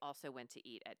and we also went to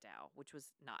eat at Dow, which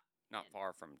was Not in-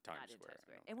 far from not Times in Square. Times I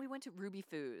Square. don't And we think. went to Ruby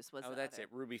Foo's was Oh, the that's other.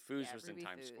 it. Ruby Foo's Yeah, was Ruby in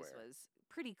Times Foo's Square. was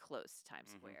pretty close to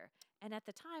Times Mhm. Square. And at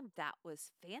the time, that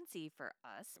was fancy for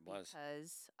us It was.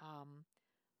 because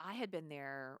I had been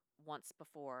there once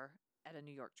before at a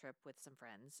New York trip with some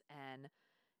friends, and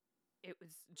it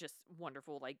was just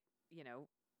wonderful, like, you know,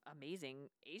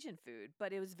 amazing Asian food,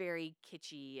 but it was very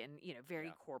kitschy and, very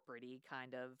Yeah. corporate-y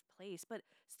kind of place, but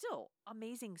still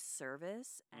amazing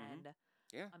service Mhm. and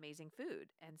Yeah. amazing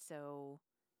food. And so,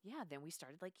 yeah, then we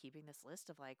started like keeping this list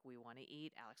of like, we want to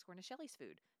eat Alex Cornishelli's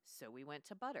food. So we went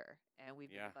to Butter, and we've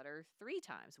been Yeah. to Butter 3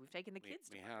 times. We've taken the We kids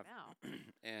to we Butter have, now.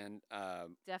 and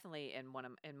Definitely in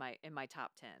my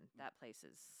top 10. That place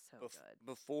is so good.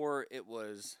 before it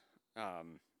was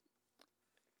um,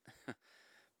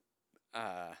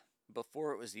 uh,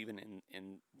 before it was even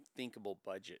in thinkable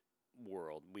budget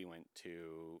world, we went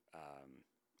to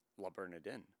La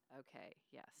Bernardin. Okay,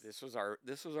 yes. This was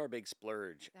our big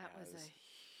splurge. That was as a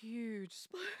huge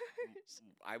splurge.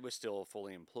 I was still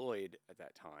fully employed at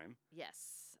that time.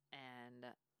 Yes, and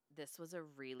this was a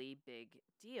really big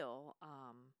deal.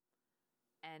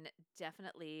 And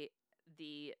definitely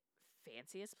the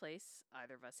fanciest place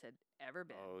either of us had ever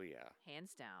been, Oh yeah.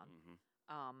 hands down.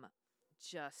 Hmm.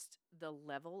 Just the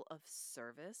level of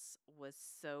service was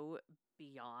so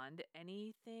beyond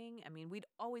anything. I mean, we've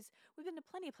been to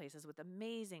plenty of places with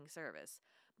amazing service,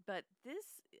 but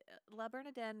this La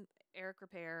Bernardin Eric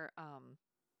Repair,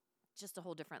 just a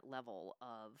whole different level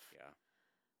of Yeah.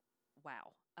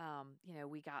 wow.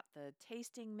 We got the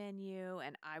tasting menu,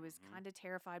 and I was Mhm. kind of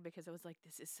terrified because I was like,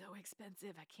 this is so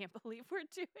expensive. I can't believe we're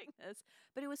doing this.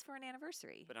 But it was for an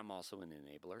anniversary. But I'm also an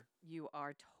enabler. You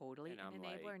are totally And an I'm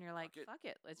enabler, like, and you're like, "Fuck it, fuck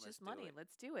it. It's let's just do money. it."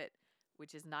 Let's do it,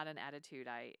 which is not an attitude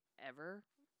I ever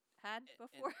had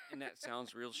before. And that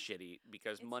sounds real shitty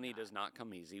because It's money not. does not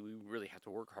come easy. We really have to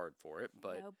work hard for it.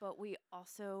 But No, but we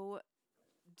also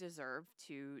deserve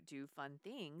to do fun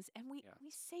things, and we Yeah. we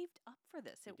saved up for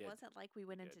this. We It did. wasn't like we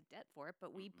went We into did. debt for it,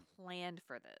 but we Mm-mm. planned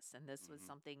for this, and this was Mhm.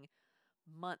 something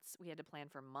we had to plan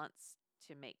for months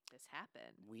to make this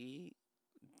happen. we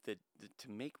the to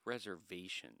make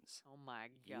reservations. Oh my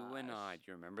gosh. You and I, do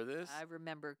you remember this? I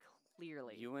remember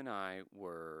clearly. You and I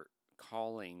were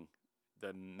calling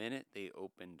the minute they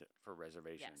opened for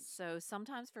reservations. Yes. So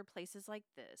sometimes for places like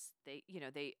this,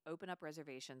 they open up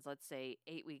reservations, let's say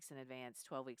 8 weeks in advance,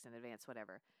 12 weeks in advance,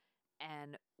 whatever.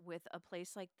 And with a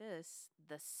place like this,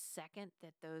 the second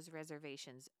that those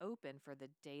reservations open for the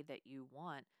day that you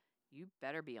want, you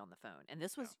better be on the phone. And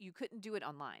this was, you couldn't do it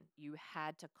online. You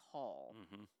had to call.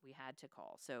 Hmm. We had to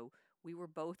call. So we were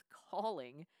both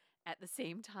calling at the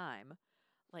same time,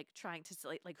 like trying to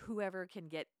like whoever can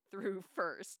get through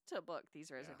first to book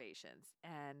these reservations.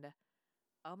 And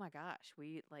oh my gosh,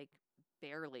 we like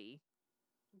barely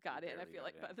got in. I barely feel got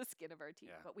like by in. the skin of our teeth,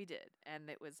 Yeah. but we did. And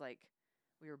it was like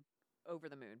we were over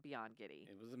the moon, beyond giddy.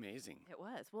 It was amazing. It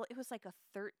was. Well, it was like a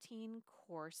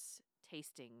 13-course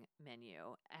tasting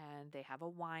menu, and they have a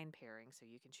wine pairing, so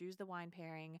you can choose the wine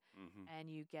pairing, Hmm. and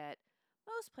you get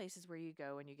most places where you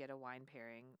go and you get a wine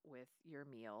pairing with your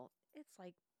meal. It's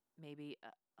like maybe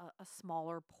a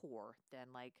smaller pour than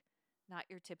like not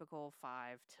your typical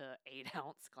 5 to 8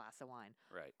 ounce glass of wine.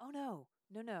 Right. Oh no,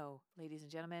 no, ladies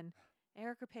and gentlemen,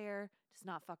 Eric Repair does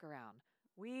not fuck around.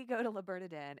 We go to La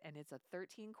Bernardin, and it's a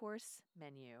 13-course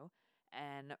menu,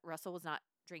 and Russell was not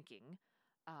drinking.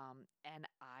 And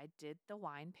I did the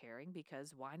wine pairing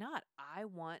because why not? I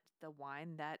want the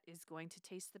wine that is going to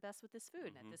taste the best with this food.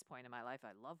 And at Mhm. this point in my life,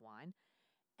 I love wine.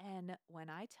 And when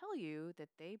I tell you that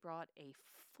they brought a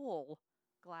full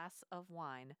glass of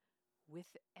wine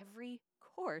with every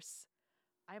course,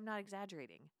 I am not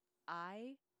exaggerating.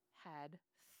 I had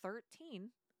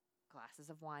 13 glasses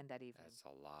of wine that evening. That's a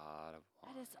lot of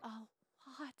wine. That is a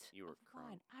lot You were of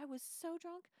wine. crunk. I was so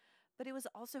drunk, but it was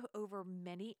also over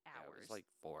many Yeah, it hours. was like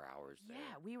 4 hours there.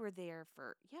 Yeah, we were there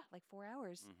for like 4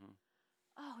 hours. Hmm.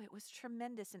 Oh, it was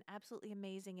tremendous and absolutely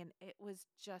amazing. And it was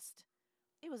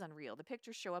unreal. The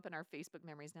pictures show up in our Facebook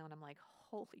memories now, and I'm like,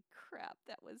 holy crap,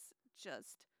 that was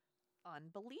just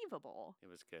unbelievable It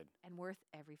was good. and worth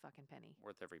every fucking penny.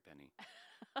 Worth every penny.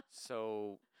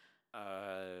 So,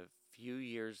 a few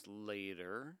years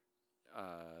later,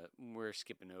 we're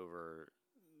skipping over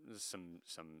some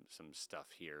stuff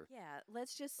here, Yeah,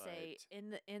 let's just say but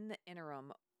in the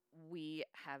interim, we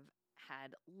have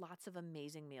had lots of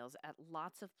amazing meals at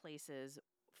lots of places,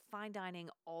 fine dining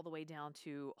all the way down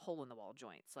to hole in the wall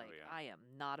joints. oh Like yeah, I am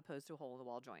not opposed to a hole in the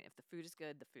wall joint. If the food is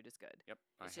good, the food is good. yep.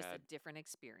 I It's just a had different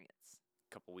experience.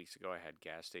 a couple weeks ago. I had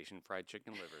gas station fried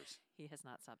chicken livers, He has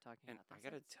not stopped talking and about I them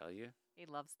gotta since. tell you, He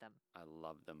loves them. I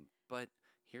love them. But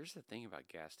here's the thing about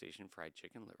gas station fried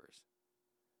chicken livers: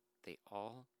 they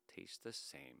all taste the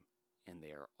same, and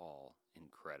they are all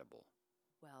incredible.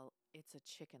 Well, it's a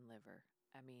chicken liver.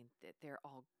 I mean, they're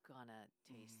all gonna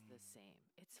taste the Mm. same.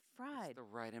 It's It's fried. the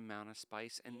right amount of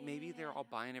spice, and maybe they're all Yeah.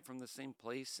 buying it from the same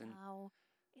place. And No,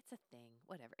 it's a thing.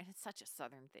 Whatever. And it's such a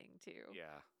southern thing, too.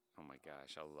 yeah, oh my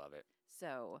gosh, I love it.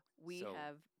 So we So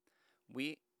have,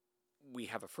 we we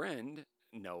have a friend,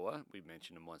 Noah. We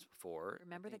mentioned him once before. I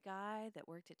remember the think. guy that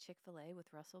worked at Chick fil A with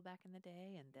Russell back in the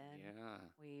day? And then Yeah.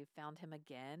 we found him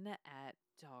again at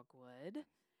Dogwood.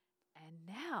 And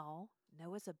now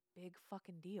Noah's a big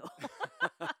fucking deal.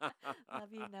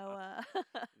 Love you, Noah.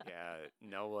 Yeah,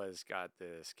 Noah's got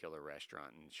this killer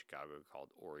restaurant in Chicago called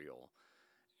Oriole.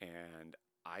 And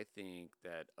I think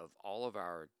that of all of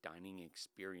our dining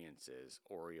experiences,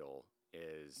 Oriole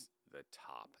is the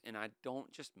top. And I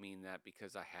don't just mean that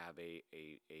because I have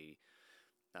a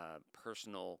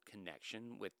personal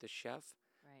connection with the chef.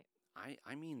 Right.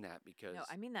 I mean that because No,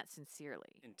 I mean that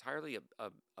sincerely, entirely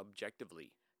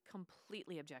objectively,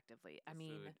 completely objectively. I the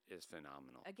mean, food is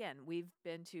phenomenal again, we've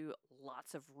been to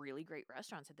lots of really great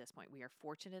restaurants at this point. We are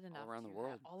fortunate all enough around the to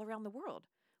world. all around the world.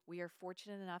 We are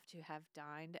fortunate enough to have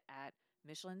dined at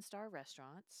Michelin star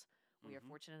restaurants. We are Hmm.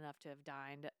 fortunate enough to have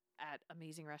dined at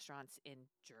amazing restaurants in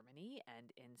Germany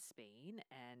and in Spain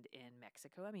and in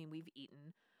Mexico. I mean, we've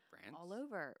eaten France, all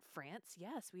over France.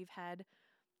 Yes, we've had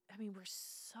I mean, we're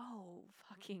so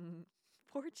fucking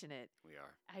fortunate. we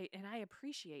are. I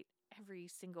appreciate every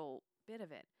single bit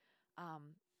of it.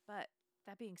 But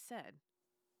that being said,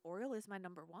 Oriole is my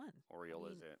number one. I Oriole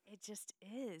mean, is it. it just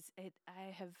is.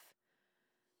 I have,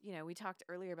 we talked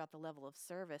earlier about the level of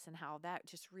service and how that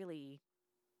just really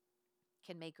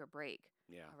can make or break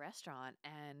Yeah, a restaurant.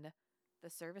 And the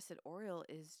service at Oriole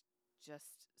is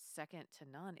just second to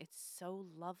none. It's so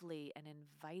lovely and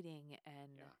inviting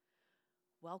and yeah,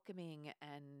 welcoming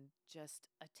and just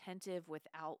attentive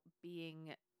without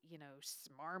being,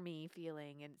 smarmy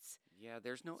feeling. And yeah.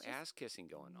 There's no it's just ass kissing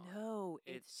going on. no,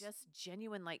 it's It's just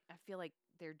genuine. Like I feel like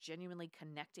they're genuinely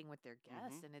connecting with their hmm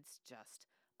guests, and it's just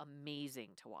amazing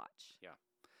to watch. yeah,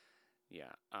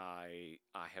 yeah. I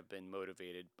have been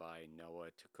motivated by Noah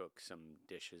to cook some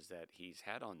dishes that he's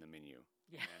had on the menu,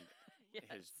 Yeah. and Yes.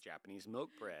 his Japanese milk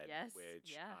bread, Yes.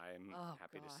 which Yeah. I'm Oh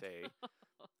happy to God. say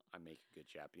I make a good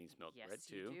Japanese milk Yes, bread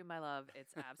you too. do, my love.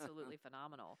 It's absolutely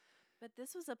phenomenal. But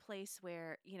this was a place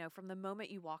where, from the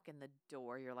moment you walk in the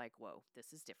door, you're like, whoa,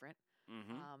 this is different.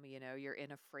 Hmm. You're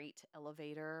in a freight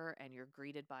elevator and you're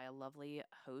greeted by a lovely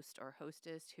host or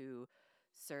hostess who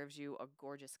serves you a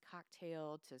gorgeous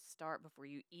cocktail to start before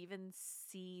you even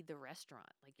see the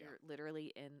restaurant. Like Yeah, you're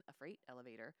literally in a freight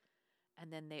elevator.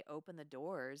 And then they open the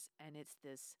doors and it's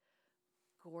this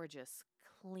gorgeous,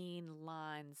 clean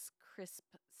lines, crisp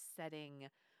setting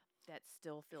that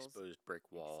still feels exposed brick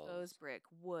walls. exposed brick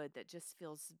wood that just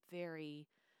feels very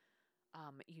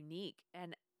unique.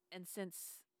 And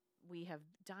since we have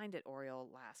dined at Oriole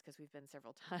last, because we've been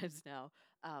several times now,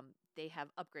 they have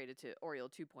upgraded to Oriole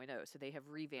 2.0. So they have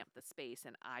revamped the space.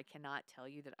 And I cannot tell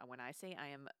you that when I say I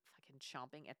am fucking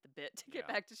chomping at the bit to get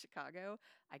Yeah. back to Chicago,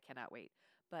 I cannot wait.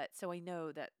 But so I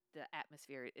know that the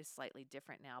atmosphere is slightly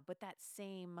different now, but that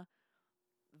same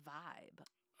vibe.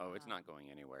 Oh, it's Um, not going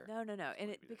anywhere. no, no, no. It's And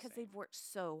going it to be the because same. they've worked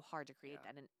so hard to create Yeah.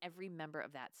 that, and every member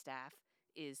of that staff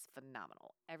is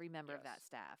phenomenal. Every member of that Yes.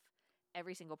 staff,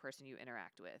 every single person you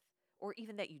interact with, or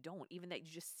even that you don't, even that you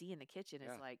just see in the kitchen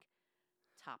Yeah. is like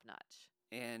top notch.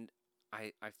 And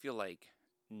I feel like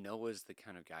Noah's the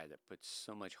kind of guy that puts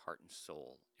so much heart and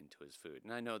soul into his food.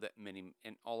 And I know that many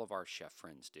and all of our chef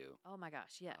friends do. Oh my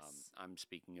gosh, yes. I'm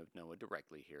speaking of Noah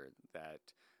directly here, that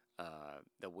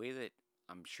the way that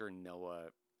I'm sure Noah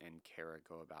and Kara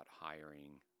go about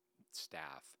hiring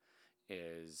staff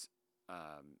is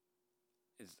um,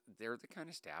 is they're the kind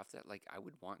of staff that like I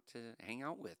would want to hang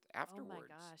out with Oh my afterwards.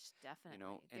 gosh, definitely.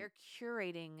 And They're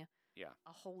curating yeah,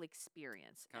 a whole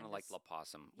experience. kind of And like this, La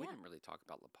Possum. We yeah, didn't really talk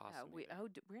about La Possum we either.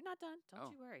 we're not done. Don't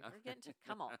Oh, you worry. We're getting to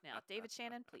come on now, David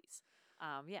Shannon, please.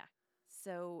 Yeah.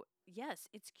 So yes,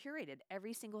 it's curated.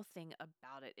 Every single thing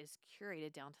about it is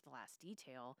curated down to the last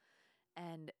detail,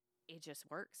 and it just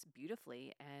works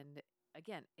beautifully. And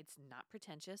again, it's not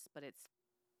pretentious, but it's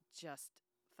just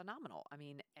phenomenal. I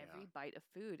mean, every yeah, bite of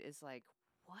food is like,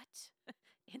 what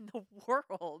in the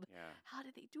world? yeah. How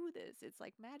did they do this? It's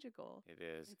like magical. It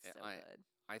is. It's so I good.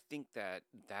 I think that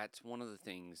that's one of the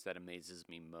things that amazes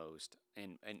me most,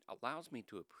 and allows me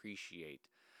to appreciate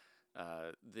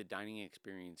the dining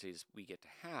experiences we get to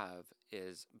have,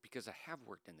 is because I have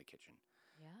worked in the kitchen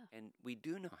Yeah. and we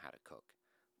do know how to cook,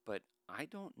 but I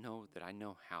don't know that I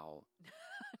know how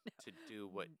to do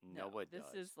what No, Noah this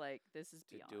does, is like this is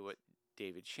to beyond. do what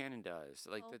David Shannon does.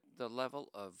 Like Well, the level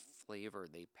of flavor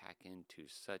they pack into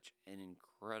such an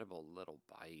incredible little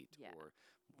bite, yeah. or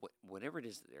whatever it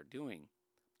is that they're doing.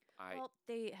 I Well,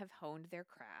 they have honed their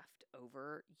craft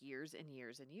over years and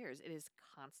years and years. It is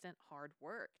constant hard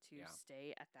work to Yeah.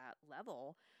 stay at that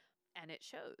level, and it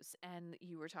shows. And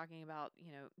you were talking about,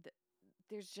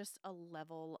 there's just a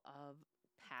level of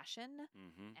passion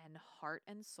Mm-hmm. and heart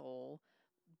and soul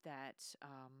that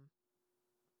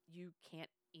you can't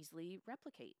easily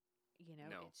replicate.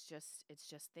 No. It's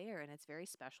just there, and it's very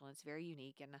special and it's very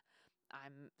unique. And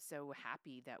I'm so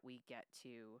happy that we get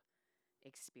to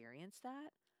experience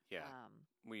that. Yeah. Um,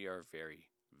 We are very,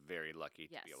 very lucky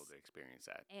to be able yes. to experience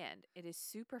that. And it is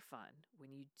super fun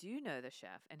when you do know the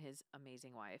chef and his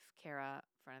amazing wife, Kara,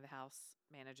 front of the house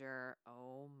manager.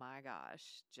 Oh my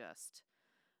gosh, just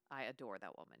I adore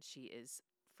that woman. She is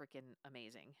freaking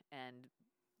amazing, and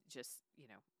just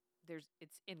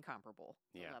it's incomparable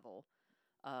the Yeah. level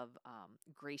of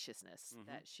graciousness Mm-hmm.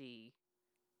 that she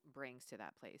brings to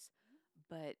that place.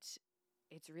 But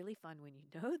it's really fun when you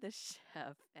know the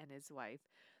chef and his wife,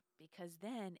 because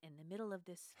then in the middle of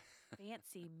this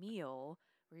fancy meal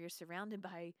where you're surrounded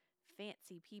by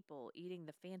fancy people eating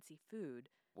the fancy food,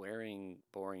 Wearing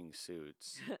boring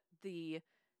suits. the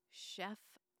chef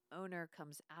owner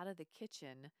comes out of the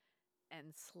kitchen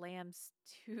and slams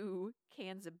 2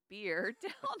 cans of beer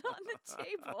down on the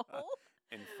table.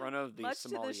 In front of the Much to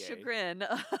the sommelier. chagrin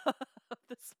of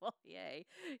the sommelier.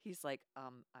 He's like,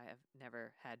 I have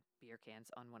never had beer cans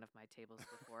on one of my tables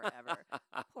before, ever.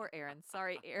 Poor Aaron.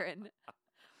 Sorry, Aaron.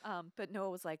 But Noah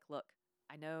was like, look,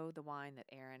 I know the wine that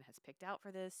Aaron has picked out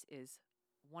for this is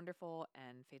wonderful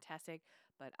and fantastic,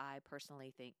 but I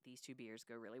personally think these 2 beers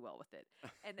go really well with it.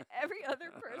 And every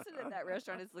other person in that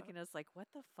restaurant is looking at us like, what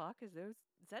the fuck is those?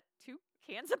 Is that 2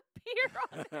 cans of beer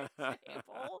on their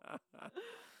table?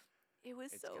 It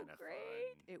was It's so kinda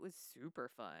great. fun. It was super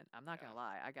fun. I'm not Yeah. gonna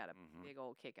lie. I got a Mhm. big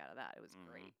old kick out of that. It was Mhm.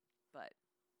 great. But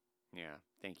Yeah.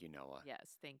 Thank you, Noah.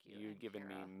 yes, thank you. You've And given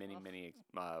me Kara. many, Ugh, many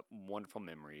wonderful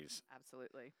memories.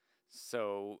 absolutely.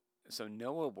 So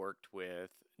Noah worked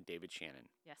with David Shannon,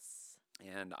 Yes.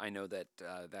 and I know that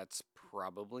that's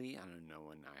probably, I don't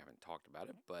know, and I haven't talked about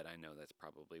it, but I know that's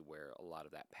probably where a lot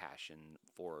of that passion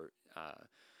for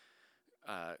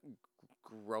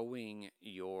growing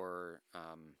your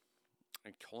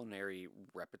culinary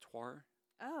repertoire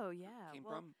Oh yeah. came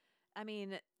Well, from. I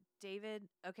mean, David.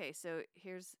 Okay, so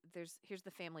here's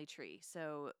the family tree.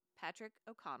 So Patrick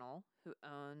O'Connell, who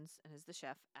owns and is the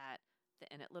chef at the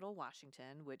Inn at Little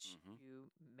Washington, which Hmm.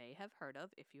 you may have heard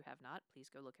of. If you have not, please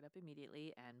go look it up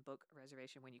immediately and book a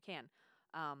reservation when you can.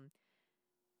 Um,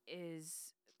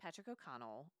 is Patrick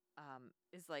O'Connell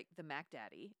is like the Mac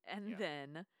Daddy, and Yeah.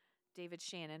 then David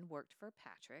Shannon worked for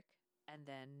Patrick, and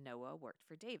then Noah worked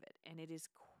for David, and it is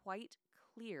quite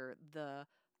clear the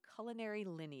culinary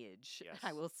lineage, Yes.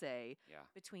 I will say, Yeah.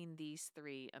 between these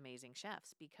 3 amazing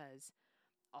chefs, because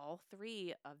all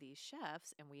 3 of these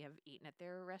chefs, and we have eaten at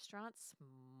their restaurants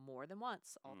more than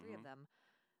once, all 3 of Mhm. them,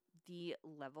 the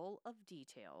level of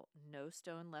detail, no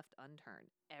stone left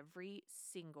unturned. Every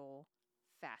single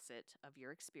facet of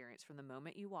your experience from the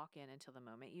moment you walk in until the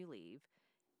moment you leave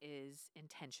is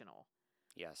intentional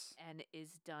Yes. and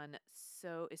is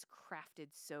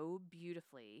crafted so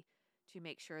beautifully to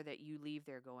make sure that you leave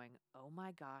there going, "Oh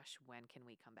my gosh, when can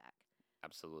we come back?"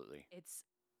 Absolutely. It's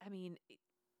I mean,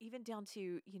 even down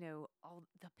to, all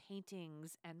the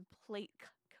paintings and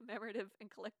commemorative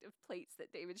and collective plates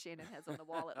that David Shannon has on the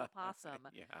wall at La Possum,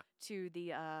 Yeah. to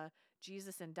the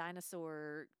Jesus and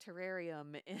dinosaur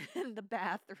terrarium in the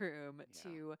bathroom, Yeah.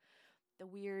 to the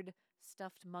weird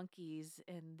stuffed monkeys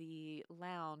in the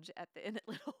lounge at the Inn at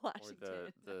Little Or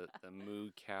the Washington. the moo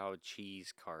cow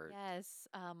cheese cart. Yes,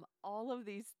 all of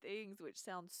these things which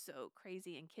sound so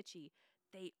crazy and kitschy,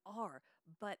 they are,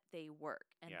 but they work.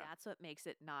 And Yeah. that's what makes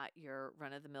it not your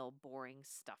run of the mill, boring,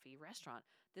 stuffy restaurant.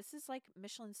 This is like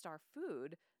Michelin star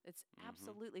food. It's Hmm.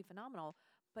 absolutely phenomenal,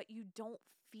 but you don't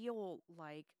feel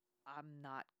like I'm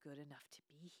not good enough to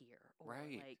be here, or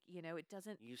Right. like, it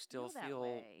doesn't You still feel that feel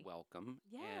way. welcome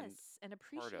and Yes, and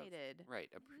part of. appreciated. Right.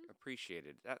 Hmm.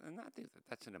 Appreciated. And I think that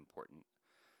that's an important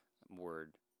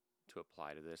word to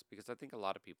apply to this because I think a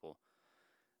lot of people,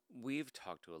 we've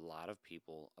talked to a lot of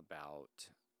people about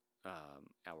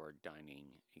our dining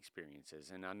experiences.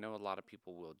 And I know a lot of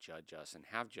people will judge us and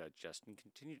have judged us and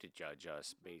continue to judge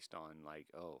us Hmm. based on, like,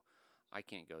 oh, I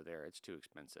can't go there. It's too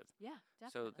expensive. Yeah,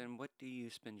 So definitely. then what do you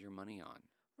spend your money on?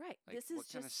 Right. Like, This is what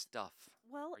kind of just, stuff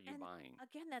well, are you and buying?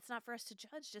 again, that's not for us to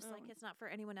judge, just No, like it's not for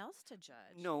anyone else to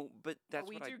judge. no, but But that's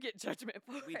we what I do get judgment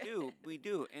for we it. do, we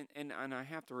do, and I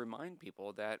have to remind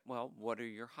people that, well, what are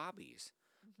your hobbies?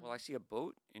 Well, I Hmm. see a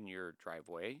boat in your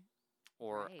driveway,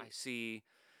 or I Right. see,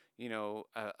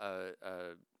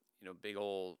 big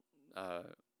old uh,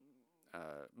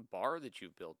 bar that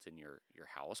you've built in your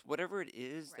house. Whatever it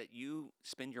is Right. that you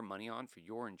spend your money on for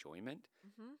your enjoyment,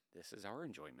 Hmm. this is our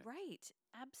enjoyment. Right. This is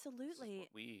what Absolutely.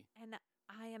 we. And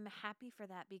I am happy for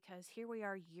that because here we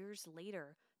are years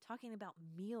later talking about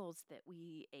meals that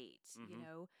we ate, Hmm.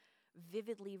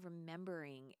 vividly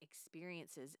remembering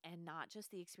experiences, and not just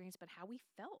the experience, but how we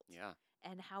felt Yeah.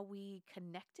 and how we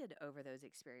connected over those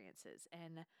experiences.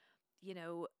 And, you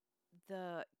know,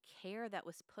 the care that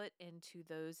was put into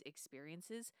those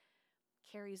experiences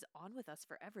carries on with us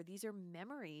forever. These are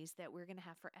memories that we're going to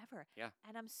have forever. Yeah.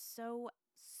 And I'm so,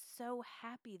 so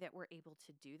happy that we're able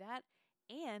to do that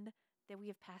and that we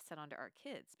have passed that on to our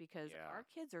kids because Yeah. our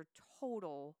kids are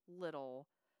total little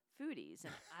foodies.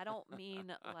 And I don't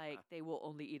mean like they will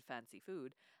only eat fancy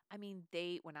food. I mean,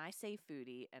 when I say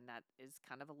foodie, and that is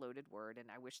kind of a loaded word, and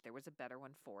I wish there was a better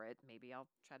one for it. Maybe I'll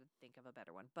try to think of a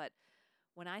better one. But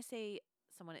when I say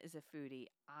someone is a foodie,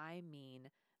 I mean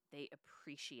they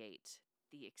appreciate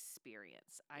the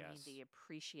experience. I mean Yes. they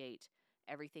appreciate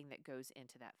everything that goes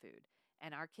into that food.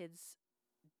 And our kids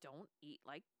don't eat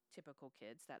like typical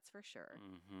kids, that's for sure.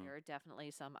 Hmm. There are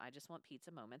definitely some I just want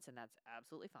pizza moments, and that's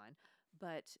absolutely fine.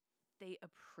 But they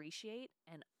appreciate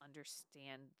and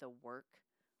understand the work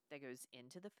that goes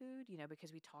into the food,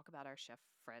 because we talk about our chef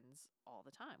friends all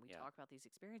the time. We Yeah. talk about these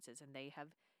experiences, and they have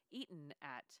eaten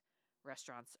at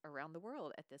restaurants around the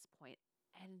world at this point,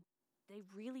 and they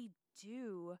really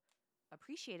do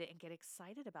appreciate it and get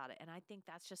excited about it. And I think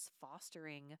that's just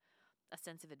fostering a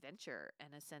sense of adventure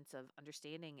and a sense of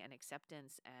understanding and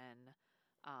acceptance and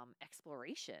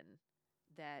exploration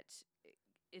that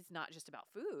is not just about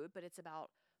food, but it's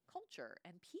about culture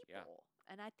and Yeah. people.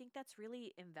 And I think that's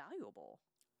really invaluable.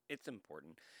 It's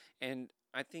important, and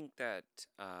I think that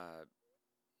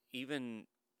even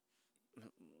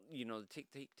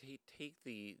take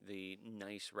the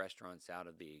nice restaurants out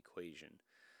of the equation.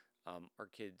 Our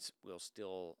kids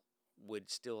would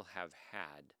still have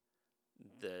had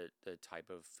the type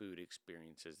of food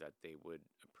experiences that they would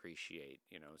appreciate.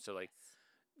 So like,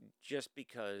 Yes. just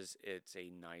because it's a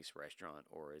nice restaurant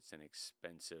or it's an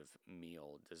expensive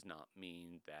meal does not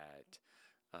mean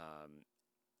um,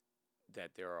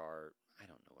 that there are. I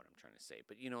don't know what I'm trying to say,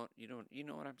 but you know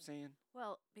what I'm saying.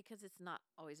 Well, because it's not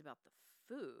always about the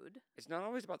food. It's not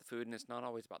always about the food, and it's not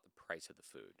always about the price of the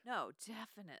food. No,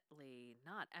 definitely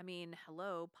not. I mean,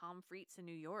 hello, Palm Frites in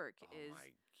New York Oh is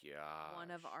my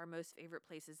one of gosh. our most favorite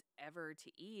places ever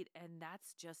to eat, and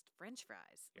that's just French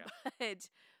fries. Yeah. But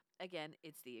again,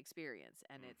 it's the experience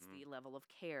and it's Hmm. the level of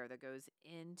care that goes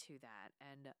into that.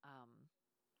 And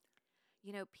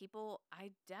people,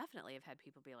 I definitely have had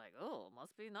people be like, "Oh, it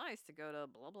must be nice to go to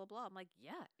blah blah blah." I'm like,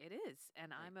 "Yeah, it is,"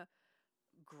 and Right. I'm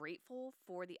grateful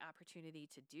for the opportunity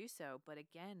to do so. But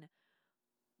again,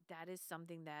 that is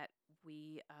something that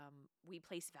we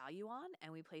place value on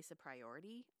and we place a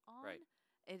priority on. Right.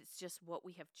 It's just what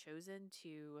we have chosen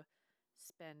to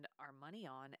spend our money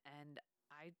on, and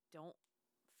I don't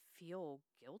feel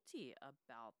guilty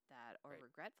about that or Right.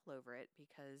 regretful over it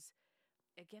because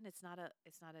again, it's not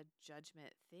a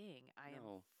judgment thing. I am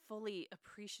No. fully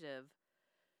appreciative.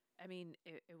 I mean,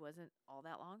 it wasn't all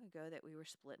that long ago that we were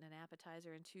splitting an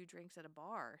appetizer and two drinks at a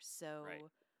bar. Right. So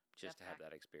the Just to have fact,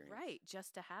 that experience. right,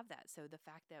 just to have that. So the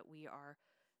fact that we are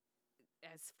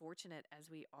as fortunate as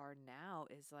we are now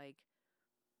is like,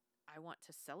 I want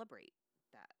to celebrate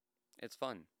that. It's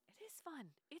fun. It is fun.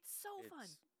 It's so fun.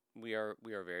 It's we are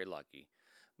very lucky.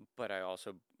 But I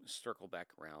also circle back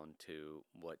around to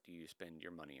what do you spend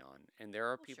your money on? And there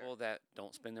are Well, sure. people that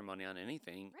don't spend their money on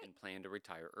anything Right. and plan to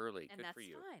retire early. And Good for that's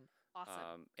you. fine.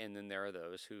 Awesome. And then there are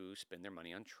those who spend their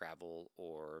money on travel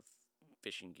or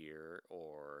fishing gear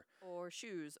or Or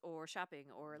shoes or shopping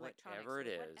or electronics whatever or it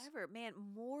is. whatever. Man,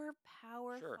 more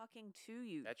power Sure. fucking to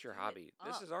you. That's your Do it hobby.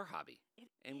 This up. is our hobby. It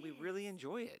And we really is.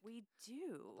 enjoy it. We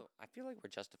do. Although I feel like we're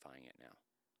justifying it now.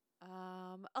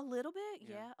 A little bit,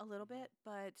 Yeah. yeah, a little Mhm. bit,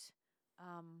 but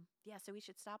yeah. So we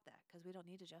should stop that because we don't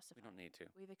need to justify. We don't need to.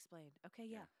 We've explained. Okay,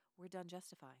 yeah, Yeah. we're done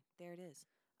justifying. There it is.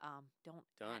 Don't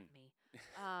Done. at me.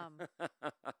 Um,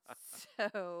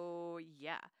 so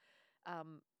yeah.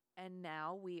 Um, and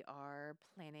now we are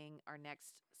planning our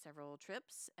next several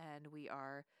trips, and we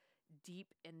are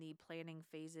deep in the planning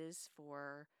phases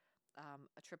for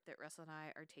a trip that Russell and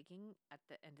I are taking at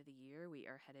the end of the year. We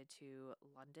are headed to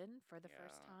London for the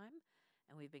first Yeah. time,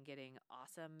 and we've been getting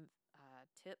awesome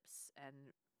tips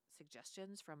and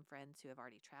suggestions from friends who have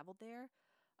already traveled there.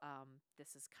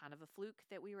 This is kind of a fluke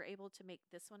that we were able to make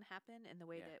this one happen in the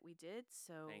way Yeah. that we did.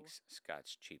 So Thanks,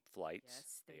 Scott's Cheap Flights.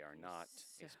 Yes, They thank are you not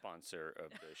so- a sponsor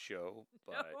of the show,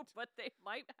 no, but but they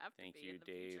might have to thank be you, in the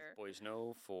Dave future.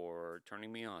 Boisno, for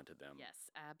turning me on to them. Yes,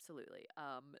 absolutely.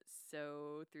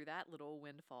 So through that little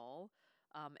windfall,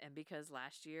 and because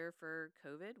last year for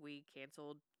COVID we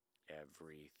canceled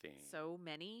Everything. so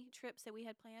many trips that we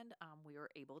had planned, we were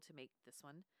able to make this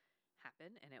one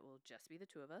happen, and it will just be the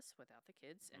two of us without the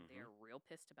kids, and Mhm. they're real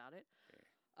pissed about it. Okay.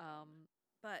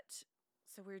 But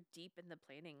so we're deep in the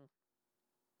planning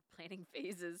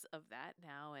phases of that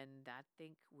now, and I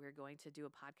think we're going to do a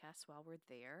podcast while we're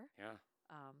there. Yeah,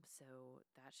 So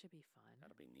that should be fun.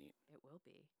 that'll be neat. It will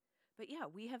be. But yeah,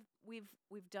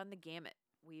 we've done the gamut.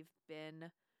 We've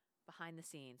been behind the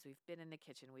scenes. We've been in the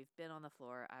kitchen. We've been on the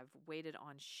floor. I've waited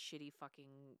on shitty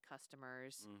fucking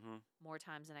customers Mm-hmm. more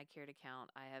times than I care to count.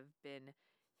 I have been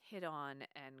hit on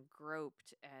and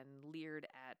groped and leered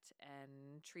at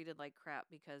and treated like crap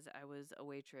because I was a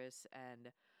waitress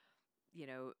and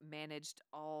managed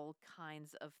all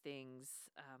kinds of things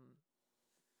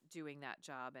doing that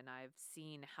job. And I've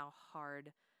seen how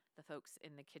hard the folks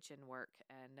in the kitchen work.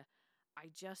 And I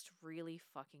just really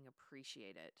fucking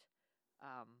appreciate it.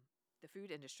 The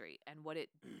food industry and what it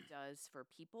does for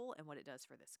people and what it does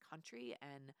for this country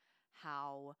and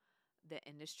how the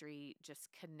industry just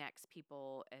connects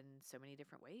people in so many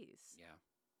different ways. Yeah,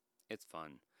 it's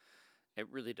fun. It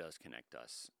really does connect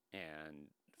us, and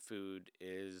food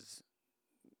is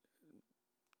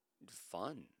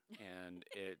fun, and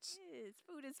it's It is.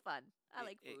 Food is fun. I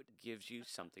like food. It gives you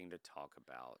something to talk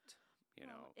about. You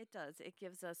Well, know, it does. It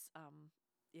gives us,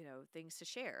 things to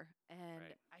share, and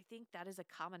Right. I think that is a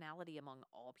commonality among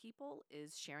all people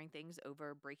is sharing things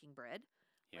over breaking bread.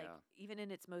 Like yeah, even in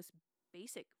its most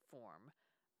basic form,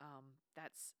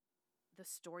 that's the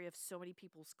story of so many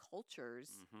people's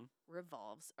cultures mm-hmm.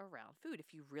 revolves around food.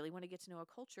 If you really want to get to know a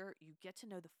culture, you get to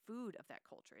know the food of that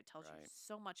culture. It tells you Right.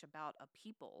 so much about a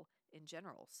people in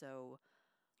general. So,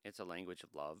 It's a language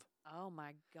of love. oh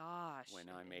my gosh, When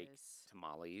it I make is.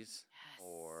 tamales, Yes.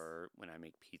 or when I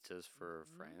make pizzas for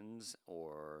Mhm. friends,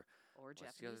 or Or what's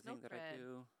the other Japanese thing milk that bread. I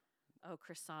do? Oh,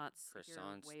 croissants. You're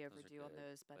Croissants. way Those are overdue on good.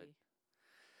 those, buddy.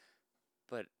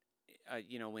 But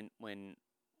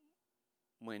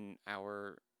when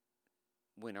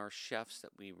our chefs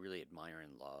that we really admire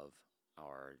and love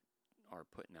are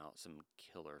putting out some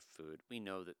killer food, we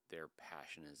know that their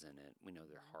passion is in it. We know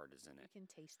their Mhm. heart is in You it. can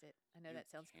taste it. I know You that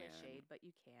sounds can. cliched, but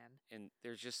you can. And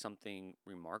there's just something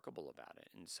remarkable about it.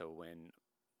 And so when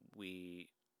we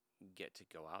get to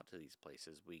go out to these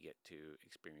places, we get to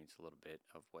experience a little bit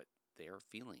of what they're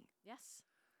feeling. Yes,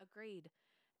 agreed.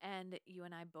 And you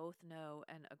and I both know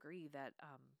and agree that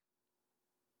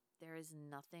there is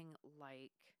nothing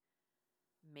like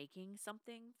making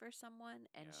something for someone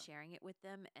and Yeah. sharing it with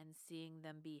them and seeing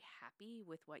them be happy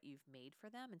with what you've made for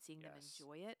them and seeing them Yes.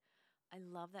 enjoy it. I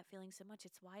love that feeling so much.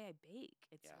 It's why I bake.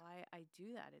 It's Yeah. why I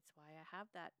do that. It's why I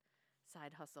have that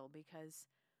side hustle because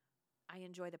I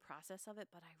enjoy the process of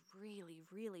it, but I really,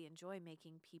 really enjoy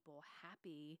making people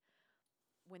happy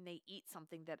when they eat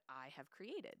something that I have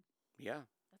created. Yeah.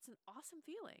 That's an awesome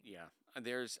feeling. Yeah.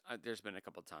 There's been a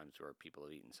couple times where people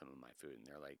have eaten some of my food and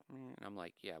they're like, and I'm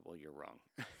like, yeah, well, you're wrong.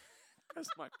 Because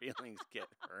my feelings get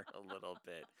hurt a little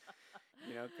bit,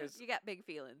 because You got big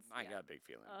feelings. I yeah. got big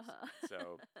feelings. Uh-huh.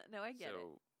 So No, I get it.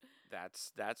 so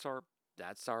that's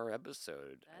our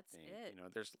episode. That's I think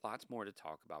it. there's lots more to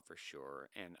talk about for sure,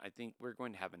 and I think we're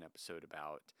going to have an episode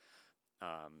about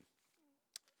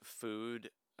food.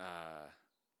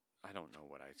 I don't know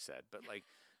what I said, but like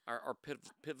our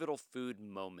pivotal food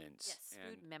moments. Yes,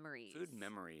 and food memories. Food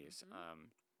memories. Mhm.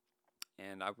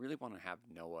 And I really want to have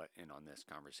Noah in on this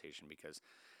conversation because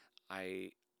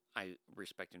I I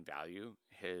respect and value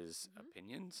his Mm-hmm.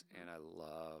 opinions, Mm-hmm. and I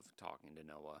love talking to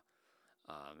Noah.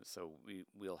 So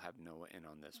we'll have Noah in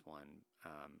on this one.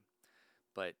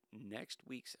 But next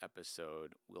week's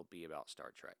episode will be about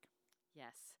Star Trek.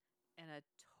 Yes. And a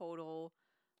total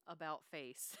about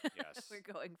face. Yes. We're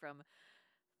going from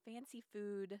fancy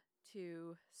food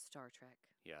to Star Trek.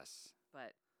 Yes.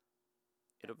 But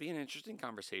It'll be an interesting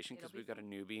conversation It'll because be we've got a fun.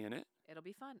 newbie in it It'll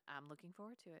be fun. I'm looking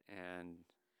forward to it. and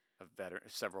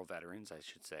several veterans, I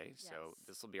should say. So Yes.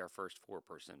 this will be our first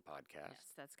 4-person podcast.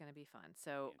 Yes, that's going to be fun.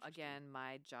 So, Interesting. again,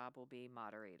 my job will be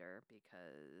moderator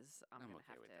because I'm going to okay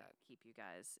have with to that. keep you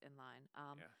guys in line.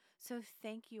 Yeah. So,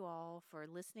 thank you all for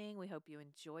listening. We hope you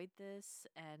enjoyed this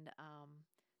and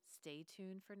stay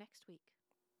tuned for next week.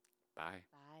 Bye.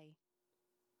 Bye.